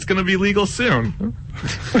 quote, it's going to be legal soon.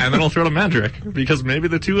 And then he'll throw to Mandrick, because maybe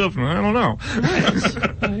the two of them, I don't know.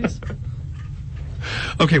 Nice.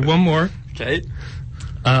 Okay, one more. Okay.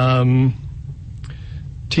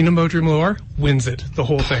 Tina Modry-Malloy wins it, the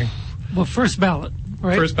whole thing. Well, first ballot,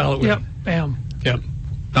 right? First ballot win. Yep, bam. Yep.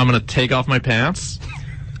 I'm going to take off my pants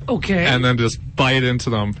Okay. and then just bite into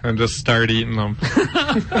them and just start eating them.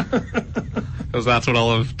 Because that's what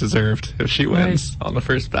Olive deserved if she wins on the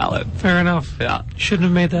first ballot. Fair enough. Yeah. Shouldn't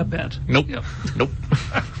have made that bet. Nope. Yep. Nope.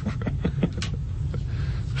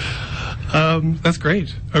 That's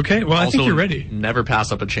great. Okay, well, I think you're ready. Never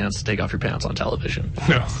pass up a chance to take off your pants on television.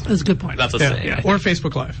 No. That's a good point. That's a saying. Yeah. I think. Or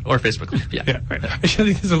Facebook Live. Or Facebook Live. Yeah. Yeah. Right. I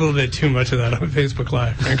think there's a little bit too much of that on Facebook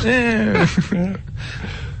Live, frankly.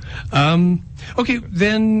 Okay,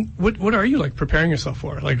 then what are you like preparing yourself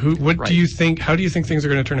for? Like, what do you think? How do you think things are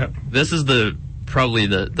going to turn out? This is probably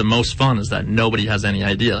the most fun, is that nobody has any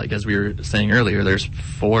idea. Like, as we were saying earlier, there's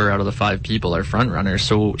 4 out of the 5 people are front runners.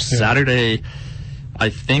 So Saturday, I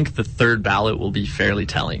think the third ballot will be fairly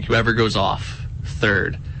telling. Whoever goes off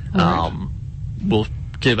third will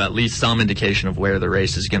give at least some indication of where the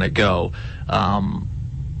race is going to go.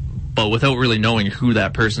 But without really knowing who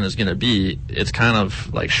that person is going to be, it's kind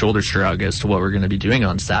of like shoulder shrug as to what we're going to be doing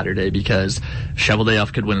on Saturday, because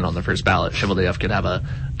Cheveldayoff could win it on the first ballot. Cheveldayoff could have a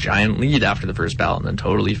giant lead after the first ballot and then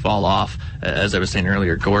totally fall off. As I was saying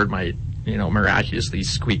earlier, Gord might, miraculously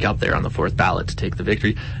squeak up there on the fourth ballot to take the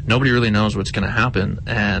victory. Nobody really knows what's going to happen.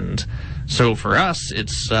 And so for us,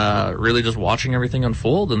 it's really just watching everything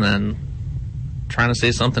unfold and then trying to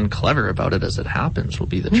say something clever about it as it happens will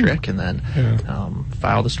be the trick, and then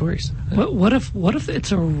file the stories. What if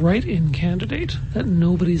it's a write-in candidate that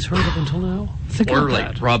nobody's heard of until now? Think Or about like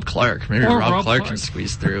that. Rob Clark. Maybe Or Rob Rob Clark Clark. can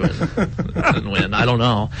squeeze through and win. I don't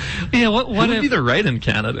know. Yeah. What Who would if be the write-in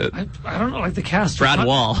candidate? I don't know, like the cast. Brad of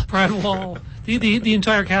Wall. Brad Wall. The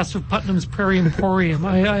entire cast of Putnam's Prairie Emporium.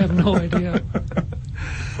 I have no idea.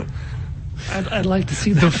 I'd like to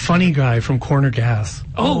see that. The funny guy from Corner Gas.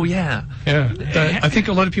 Oh, yeah. Yeah, I think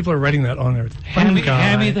a lot of people are writing that on there. Funny guy.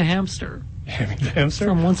 Hammy the hamster Hammy the hamster.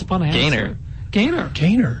 from Once Upon a Hamster. Gaynor.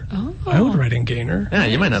 Gaynor. Oh. I would write in Gaynor. Yeah,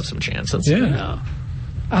 you might have some chances. Yeah.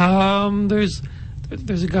 There's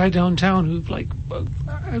a guy downtown who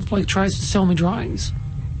tries to sell me drawings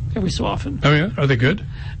every so often. Oh yeah. Are they good?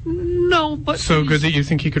 No, but So good that you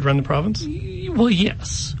think he could run the province? Well,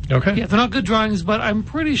 yes. Okay. Yeah, they're not good drawings, but I'm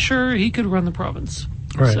pretty sure he could run the province.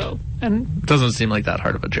 Right. So, and Doesn't seem like that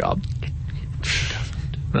hard of a job.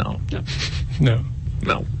 No. No.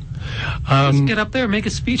 No. just get up there, make a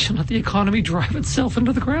speech, and let the economy drive itself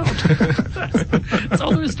into the ground. That's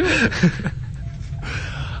all there is to it.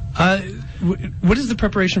 What is the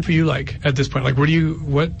preparation for you like at this point? Like, what are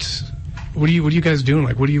you guys doing?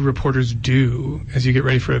 Like, what do you reporters do as you get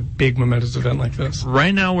ready for a big momentous event like this?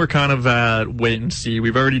 Right now, we're kind of at wait and see.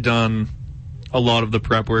 We've already done a lot of the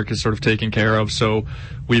prep work is sort of taken care of. So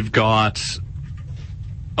we've got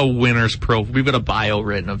a winner's profile. We've got a bio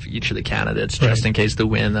written of each of the candidates just in case they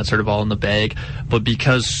win. That's sort of all in the bag. But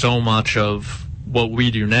because so much of what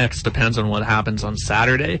we do next depends on what happens on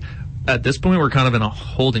Saturday, at this point, we're kind of in a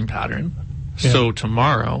holding pattern. Yeah. So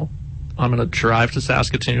tomorrow, I'm going to drive to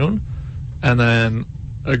Saskatoon, and then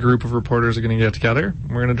a group of reporters are going to get together.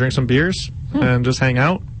 We're going to drink some beers and just hang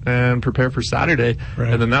out and prepare for Saturday.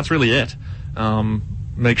 Right. And then that's really it.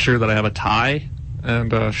 Make sure that I have a tie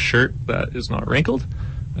and a shirt that is not wrinkled.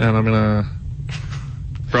 And I'm going to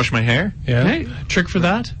brush my hair. Yeah. Hey. Trick for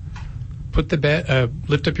that? Put the bed,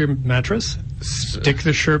 lift up your mattress, stick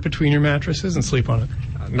the shirt between your mattresses, and sleep on it.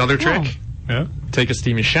 Another trick, Yeah. take a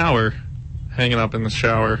steamy shower, hang it up in the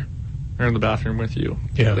shower or in the bathroom with you.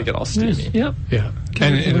 Yeah. They get all steamy. Yep. Yeah. Get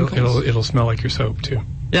And rid of the wrinkles. it'll smell like your soap too.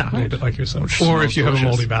 Yeah. A little bit like your soap. Which Or if smells you have a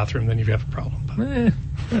delicious. moldy bathroom, then you have a problem. But,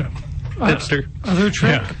 yeah. Hipster. Other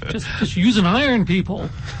trick. Yeah. Just use an iron, people.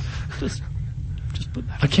 Just put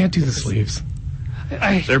that. I can't do the sleeves.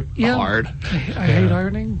 They're hard. I hate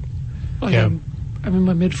ironing. Like Yeah. I'm in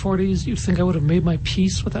my mid-40s. You'd think I would have made my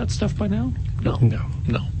peace with that stuff by now? No. No.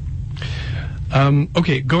 No.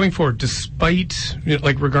 Okay, going forward, despite,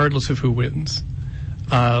 regardless of who wins,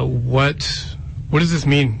 what does this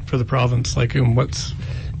mean for the province? Like, and what's...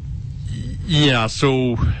 Yeah,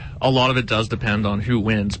 so a lot of it does depend on who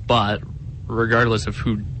wins, but regardless of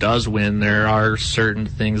who does win, there are certain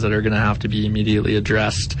things that are going to have to be immediately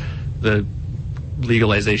addressed. The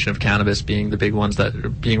legalization of cannabis being one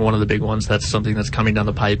of the big ones. That's something that's coming down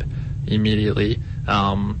the pipe immediately.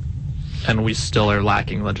 And we still are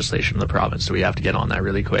lacking legislation in the province, so we have to get on that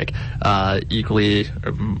really quick. Equally,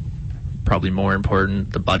 probably more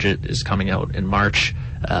important, the budget is coming out in March.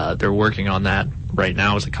 They're working on that right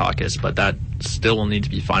now as a caucus, but that still will need to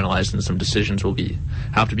be finalized, and some decisions will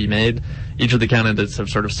have to be made. Each of the candidates have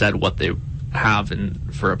sort of said what they have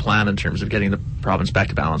for a plan in terms of getting the province back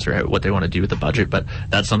to balance, or what they want to do with the budget, but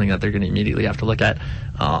that's something that they're going to immediately have to look at.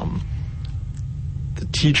 The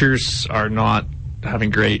teachers are not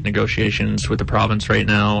having great negotiations with the province right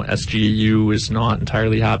now. SGU is not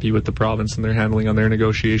entirely happy with the province and their handling on their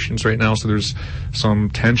negotiations right now, so there's some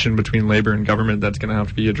tension between Labour and government that's going to have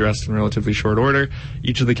to be addressed in relatively short order.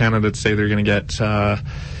 Each of the candidates say they're going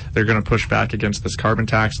to push back against this carbon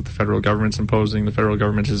tax that the federal government's imposing. The federal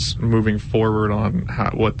government is moving forward on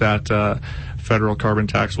what that federal carbon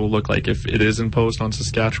tax will look like if it is imposed on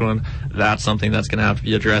Saskatchewan. That's something that's going to have to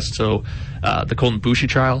be addressed. So the Colton Boushie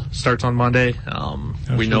trial starts on Monday.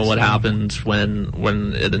 We know what happened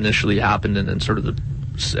when it initially happened, and then sort of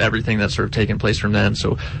everything that's sort of taken place from then.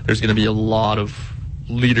 So there's going to be a lot of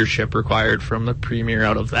leadership required from the premier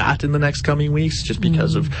out of that in the next coming weeks, just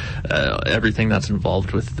because of everything that's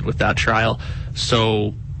involved with that trial.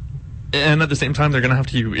 So, and at the same time, they're going to have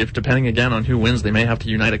to, if depending again on who wins, they may have to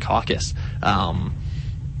unite a caucus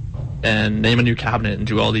and name a new cabinet and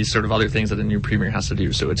do all these sort of other things that a new premier has to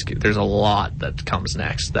do. So there's a lot that comes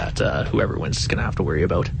next that whoever wins is going to have to worry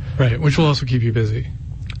about. Right, which will also keep you busy.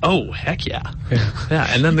 Oh, heck yeah. Yeah,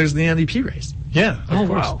 and then there's the NDP race. Yeah, of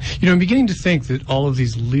course. Wow. I'm beginning to think that all of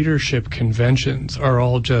these leadership conventions are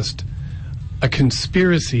all just a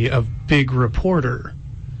conspiracy of Big Reporter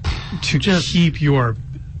to keep your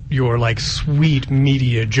like sweet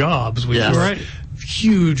media jobs with your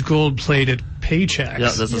huge gold-plated paychecks.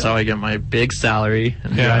 Yeah, this is how I get my big salary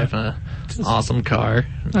and drive an awesome car.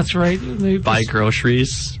 That's right. Buy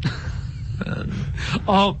groceries.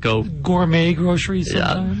 Go gourmet groceries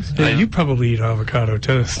sometimes. Yeah, you probably eat avocado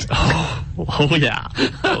toast. Oh yeah.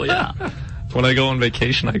 When I go on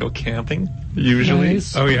vacation, I go camping, usually.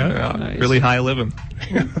 Nice. Oh, yeah? Nice. Really high living.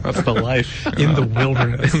 That's the life. In the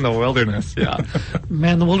wilderness. In the wilderness, yeah.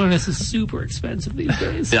 Man, the wilderness is super expensive these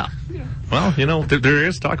days. Yeah. Well, there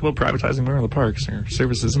is talk about privatizing more of the parks, or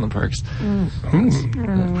services in the parks.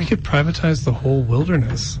 We could privatize the whole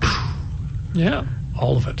wilderness. Yeah.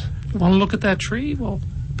 All of it. Want to look at that tree? Well,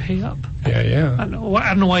 pay up. Yeah. I don't know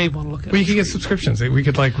why you want to look at it. We could get subscriptions. We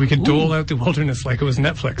could dole out the wilderness like it was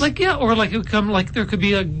Netflix. Or like it would come, like there could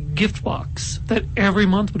be a gift box that every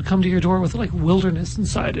month would come to your door with like wilderness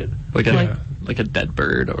inside it. Like a dead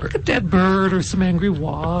bird, or like a dead bird, or some angry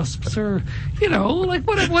wasps, or like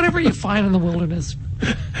whatever you find in the wilderness.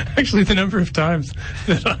 Actually, the number of times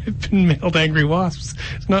that I've been mailed angry wasps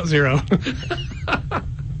is not zero.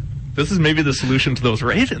 This is maybe the solution to those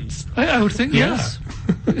ravens. I would think, yes.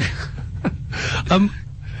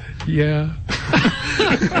 Yeah.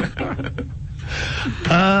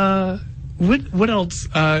 What else?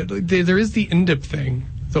 There is the INDIP thing.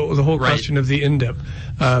 The whole question of the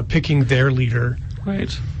INDIP picking their leader.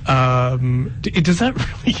 Right. Does that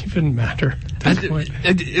really even matter at this point?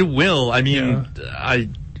 It will. I mean,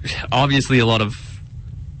 obviously a lot of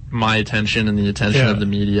my attention and the attention of the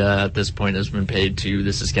media at this point has been paid to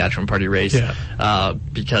the Saskatchewan Party race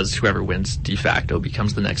because whoever wins de facto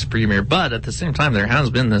becomes the next premier. But at the same time, there has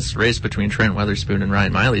been this race between Trent Weatherspoon and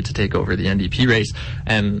Ryan Miley to take over the NDP race.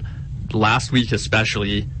 And last week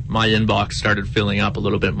especially, my inbox started filling up a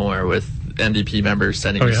little bit more with NDP members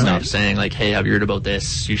sending me stuff saying like, hey, have you heard about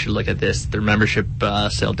this? You should look at this. Their membership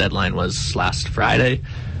sale deadline was last Friday,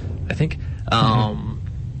 I think.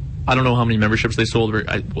 I don't know how many memberships they sold.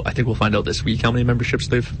 I think we'll find out this week how many memberships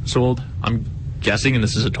they've sold. I'm guessing, and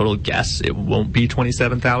this is a total guess, it won't be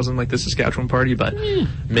 27,000 like the Saskatchewan Party, but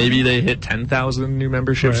maybe they hit 10,000 new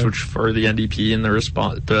memberships, which for the NDP and the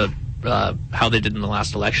response, how they did in the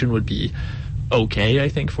last election would be okay, I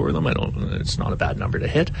think, for them. It's not a bad number to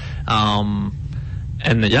hit. And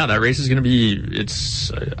that race is going to be,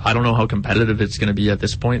 I don't know how competitive it's going to be at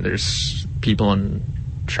this point. There's people in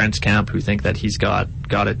Trent's camp who think that he's got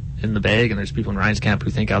it in the bag, and there's people in Ryan's camp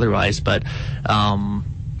who think otherwise. But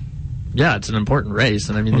it's an important race,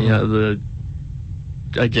 and I mean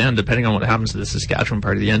again, depending on what happens to the Saskatchewan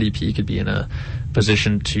Party, the NDP could be in a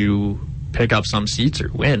position to pick up some seats or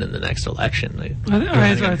win in the next election.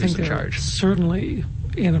 I think they're certainly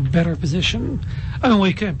in a better position. I mean,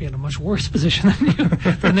 we can't be in a much worse position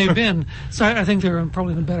than they've been. So I think they're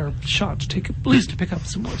probably in a better shot to take, at least to pick up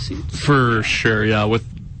some more seats. For sure, yeah. With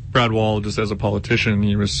Brad Wall, just as a politician,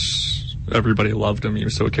 everybody loved him. He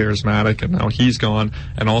was so charismatic, and now he's gone.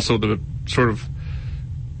 And also the sort of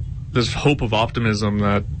this hope of optimism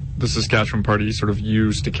that the Saskatchewan Party sort of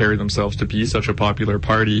used to carry themselves to be such a popular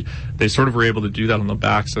party. They sort of were able to do that on the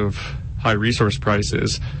backs of high resource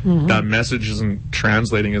prices. Mm-hmm. That message isn't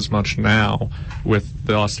translating as much now with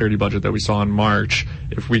the austerity budget that we saw in March.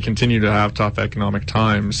 If we continue to have tough economic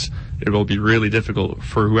times, it will be really difficult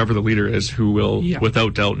for whoever the leader is, who will,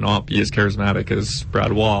 without doubt, not be as charismatic as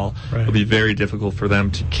Brad Wall. Right. It'll be very difficult for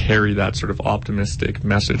them to carry that sort of optimistic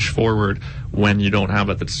message forward when you don't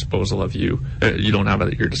have at the disposal of you don't have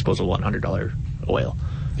at your disposal $100 oil.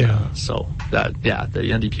 Yeah. So the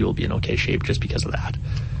NDP will be in okay shape just because of that.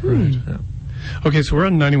 Right. Yeah. Okay, so we're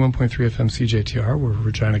on 91.3 FM CJTR. We're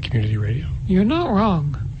Regina Community Radio. You're not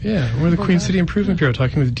wrong. Yeah, we're the Queen City Improvement Bureau,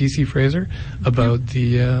 talking with DC Fraser about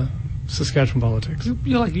the Saskatchewan politics.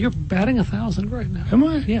 You're batting 1,000 right now. Am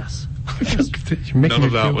I? Yes. You're making None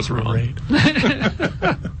of that was wrong.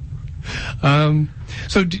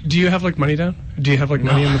 So do you have money down? Do you have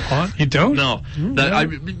money in the pot? You don't? No.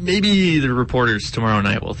 Maybe the reporters tomorrow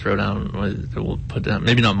night will throw down. We'll put down,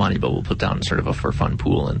 maybe not money, but we'll put down sort of a for fun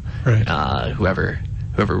pool, and whoever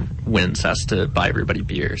wins has to buy everybody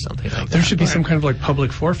beer or something like that. There should be some kind of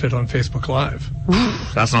public forfeit on Facebook Live.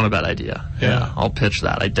 That's not a bad idea. Yeah, I'll pitch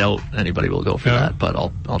that. I doubt anybody will go for that, but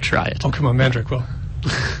I'll try it. Oh, come on, Mandrick will.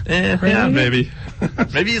 Yeah, maybe.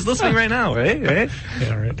 Maybe he's listening right now, right?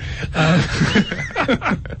 Yeah, right.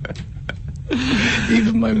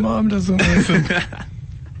 Even my mom doesn't listen.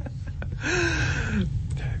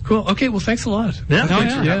 Cool. Okay, well, thanks a lot.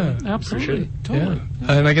 Yeah, absolutely. Totally.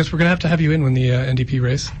 Yeah. And I guess we're going to have you in when the NDP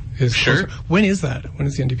race is Sure. closer. When is that? When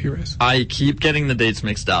is the NDP race? I keep getting the dates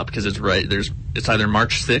mixed up because it's right. It's either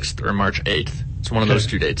March 6th or March 8th. It's one of those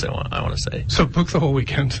two dates I want to say. So book the whole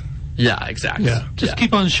weekend. Yeah, exactly. Yeah. Just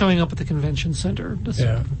keep on showing up at the convention center.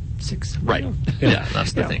 6. Right. Yeah,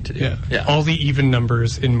 that's the thing to do. Yeah. All the even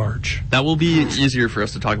numbers in March. That will be easier for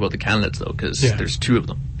us to talk about the candidates, though, because there's 2 of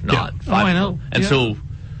them, not 5 I know. of them. And so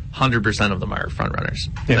 100% of them are front runners.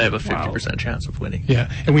 Yeah. They have a 50% chance of winning. Yeah,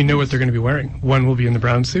 and we know what they're going to be wearing. One will be in the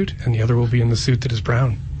brown suit, and the other will be in the suit that is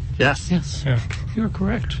brown. Yes. Yeah. You're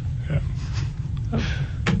correct. Yeah.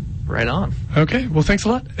 Right on. Okay, well, thanks a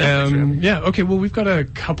lot. Okay, well, we've got a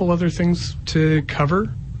couple other things to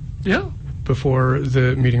cover. Yeah. Before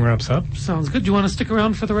the meeting wraps up. Sounds good. Do you want to stick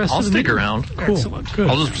around for the rest of the meeting? I'll stick around. Cool. Excellent. Good.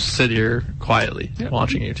 I'll just sit here quietly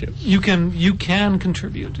watching you two. You can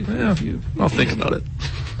contribute if you. I'll think about it.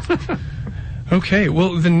 Okay,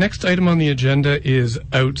 well, the next item on the agenda is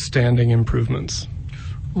outstanding improvements.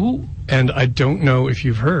 Ooh. And I don't know if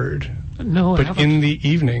you've heard, No, I but haven't. in the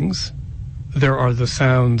evenings, there are the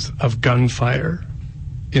sounds of gunfire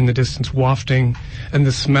in the distance wafting, and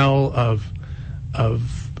the smell of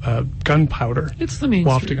gunpowder It's the main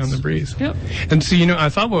wafting streets. on the breeze. Yep. And so, I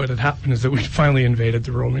thought what had happened is that we finally invaded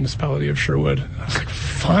the rural municipality of Sherwood. I was like,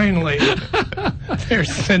 finally, they're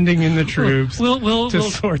sending in the troops to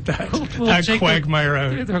sort that quagmire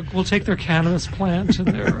out. We'll take their cannabis plant and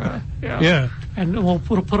their and we'll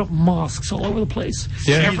put up mosques all over the place.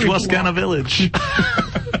 Yeah. Huge Wascana Village.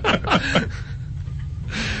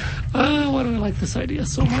 Why do I like this idea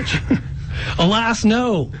so much? Alas,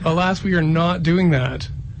 no. Alas, we are not doing that.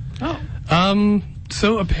 Oh.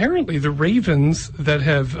 So apparently the ravens that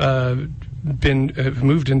have have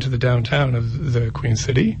moved into the downtown of the Queen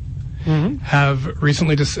City have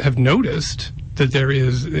recently have noticed that there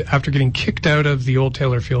is, after getting kicked out of the old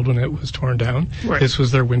Taylor Field when it was torn down, this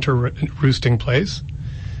was their winter roosting place,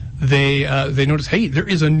 they noticed, hey, there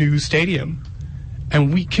is a new stadium.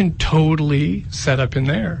 And we can totally set up in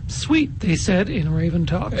there. Sweet, they said in Raven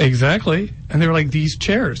Talk. Exactly. And they were like, these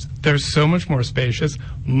chairs, they're so much more spacious,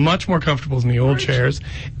 much more comfortable than the old chairs.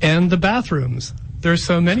 And the bathrooms, there's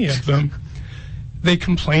so many of them. They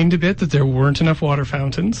complained a bit that there weren't enough water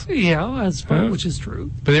fountains. Yeah, which is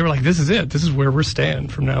true. But they were like, this is it. This is where we're staying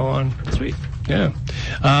from now on. Sweet. Yeah.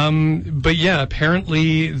 But yeah,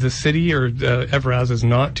 apparently the city or Evraz is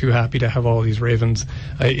not too happy to have all these ravens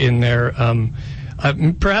in there.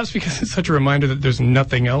 Perhaps because it's such a reminder that there's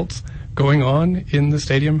nothing else going on in the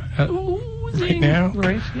stadium right now.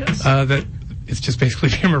 Right, yes. That it's just basically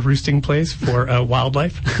become a roosting place for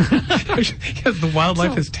wildlife. The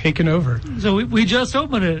wildlife has taken over. So we just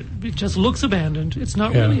opened it. It just looks abandoned. It's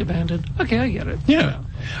not really abandoned. Okay, I get it. Yeah.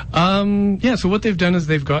 So what they've done is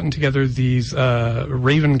they've gotten together these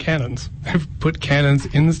Raven cannons. They've put cannons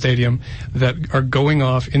in the stadium that are going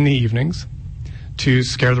off in the evenings to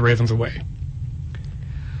scare the ravens away.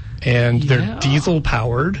 And they're Yeah.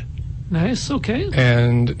 diesel-powered. Nice. Okay.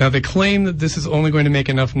 And now they claim that this is only going to make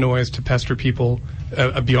enough noise to pester people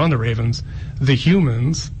beyond the ravens, the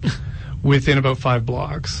humans, within about 5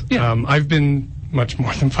 blocks. Yeah. I've been much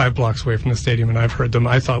more than 5 blocks away from the stadium, and I've heard them.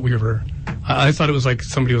 I thought it was like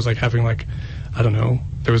somebody was like having like, I don't know,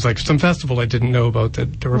 there was like some festival I didn't know about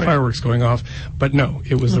that there were Right. fireworks going off, but no,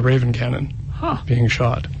 it was the Raven cannon Huh. being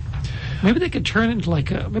shot. Maybe they could turn it into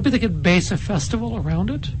maybe they could base a festival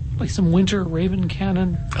around it, like some winter Raven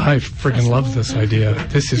Cannon. I friggin' love this idea.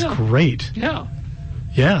 This is Yeah. great. Yeah.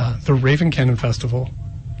 Yeah, the Raven Cannon Festival.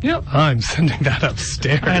 Yep. I'm sending that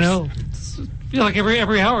upstairs. I know. Like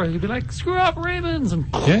every hour, you'd be like, "Screw up, Ravens!" and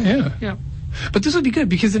Yeah. yeah. But this would be good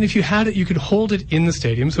because then if you had it, you could hold it in the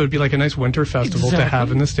stadium, so it'd be like a nice winter festival to Exactly.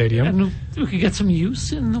 have in the stadium. And we could get some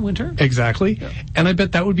use in the winter. Exactly. Yeah. And I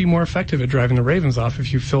bet that would be more effective at driving the ravens off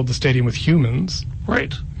if you filled the stadium with humans.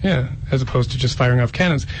 Right. Yeah, as opposed to just firing off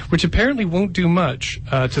cannons, which apparently won't do much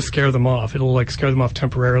to scare them off. It'll like scare them off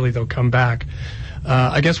temporarily. They'll come back.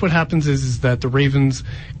 I guess what happens is that the ravens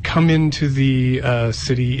come into the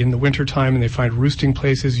city in the wintertime and they find roosting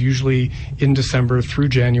places, usually in December through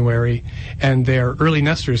January, and they are early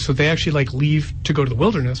nesters, so they actually like leave to go to the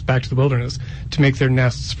wilderness, back to the wilderness, to make their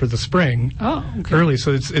nests for the spring. Oh, okay. Early,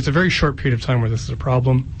 so it's a very short period of time where this is a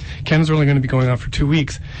problem. Cannons are only going to be going on for 2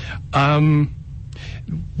 weeks.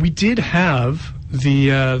 We did have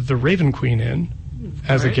the Raven Queen in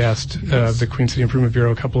as a Right. guest of the Queen City Improvement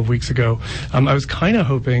Bureau a couple of weeks ago. I was kind of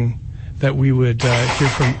hoping that we would hear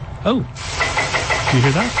from... Oh, do you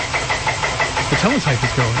hear that? The teletype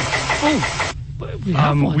is going. Oh, but we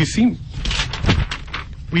have one.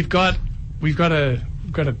 We've got a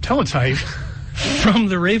teletype from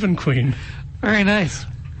the Raven Queen. Very nice.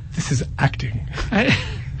 This is acting. I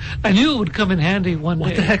knew it would come in handy one day.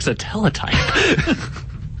 What the heck's a teletype?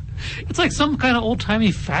 It's like some kind of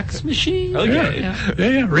old-timey fax machine. Okay.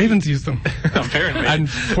 Yeah. Ravens use them. Apparently.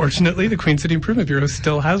 Unfortunately, the Queen City Improvement Bureau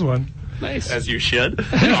still has one. Nice. As you should,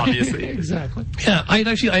 obviously. Exactly. Yeah, I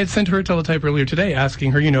had sent her a teletype earlier today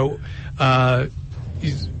asking her, is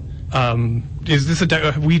this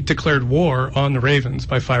have we declared war on the Ravens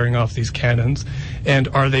by firing off these cannons, and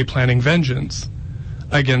are they planning vengeance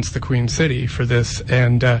against the Queen City for this?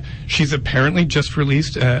 And she's apparently just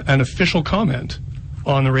released an official comment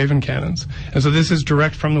on the Raven cannons. And so this is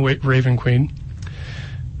direct from the Raven Queen.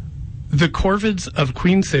 The Corvids of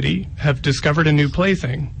Queen City have discovered a new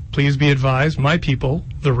plaything. Please be advised, my people,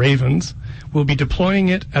 the Ravens, will be deploying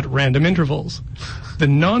it at random intervals. The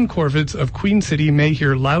non-Corvids of Queen City may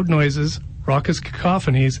hear loud noises, raucous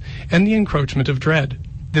cacophonies, and the encroachment of dread.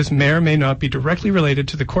 This may or may not be directly related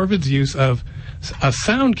to the Corvids' use of a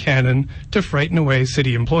sound cannon to frighten away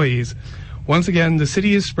city employees. Once again, the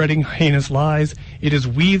city is spreading heinous lies. It is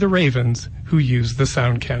we, the Ravens, who use the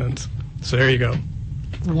sound cannons. So there you go.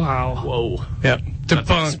 Wow. Whoa. Yep. That's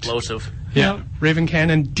Debunked. explosive. Yeah. Yep. Raven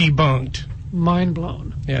cannon debunked. Mind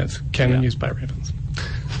blown. Yeah, it's cannon Yeah. used by Ravens.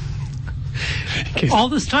 In case- All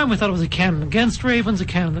this time we thought it was a cannon against Ravens, a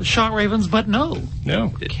cannon that shot Ravens, but no.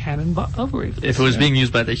 no. Cannon of Ravens. If it was being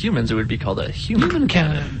used by the humans, it would be called a Human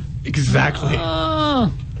cannon. Exactly.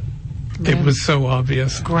 Ah. It Man, was so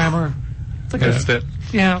obvious. grammar. It's like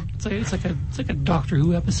Yeah. yeah, it's like a Doctor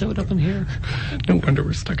Who episode up in here. No wonder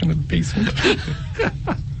we're stuck in the basement.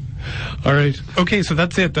 All right. Okay, so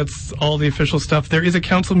that's it. That's all the official stuff. There is a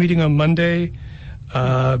council meeting on Monday.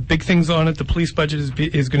 Big things on it. The police budget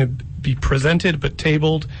is going to be presented but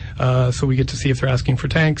tabled, so we get to see if they're asking for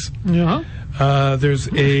tanks. Yeah. There's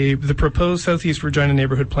the proposed Southeast Regina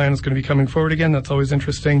neighborhood plan is going to be coming forward again. That's always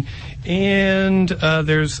interesting. And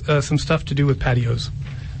there's some stuff to do with patios.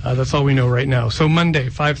 That's all we know right now. So Monday,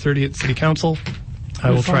 5:30 at City Council. I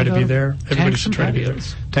will try to be there. Everybody should try to be there.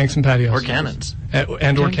 Tanks and patios. Or cannons.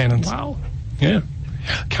 And or cannons. Wow. Yeah.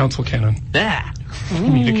 Council cannon. Ah. We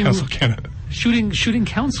need a council cannon. Shooting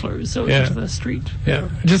counselors out Yeah. into the street. Yeah.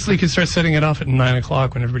 Just so you can start setting it off at 9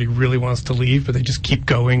 o'clock when everybody really wants to leave, but they just keep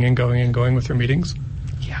going and going and going with their meetings.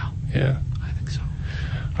 Yeah, Yeah. I think so.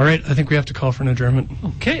 All right. I think we have to call for an adjournment.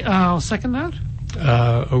 Okay, I'll second that.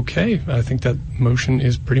 Okay. I think that motion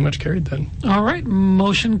is pretty much carried then. All right,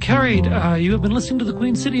 motion carried. You have been listening to the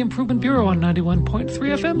Queen City Improvement Bureau on 91.3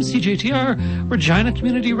 FM, CJTR, Regina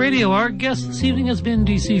Community Radio. Our guest this evening has been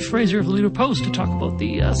DC Fraser of the Leader Post to talk about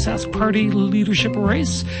the Sask Party leadership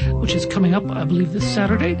race, which is coming up, I believe, this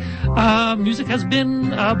Saturday. Music has been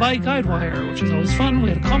by Guidewire, which is always fun. We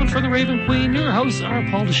had a comment from the Raven Queen. Your hosts are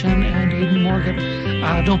Paul Deschen and Aidan Morgan.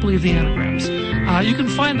 Don't believe the anagrams. You can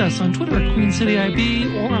find us on Twitter at Queen City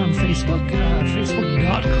CIB, or on Facebook,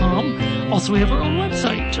 facebook.com. Also, we have our own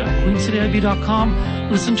website, queencityib.com.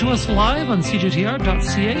 Listen to us live on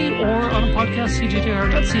cjtr.ca or on a podcast,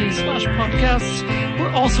 cjtr.ca/podcasts. We're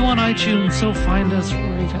also on iTunes, so find us,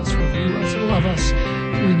 rate us, review us, love us.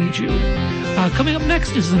 We need you. Coming up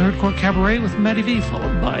next is the Nerdcore Cabaret with Maddie V,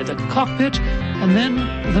 followed by The Cockpit, and then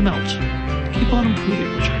The Melt. Keep on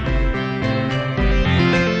improving, Richard.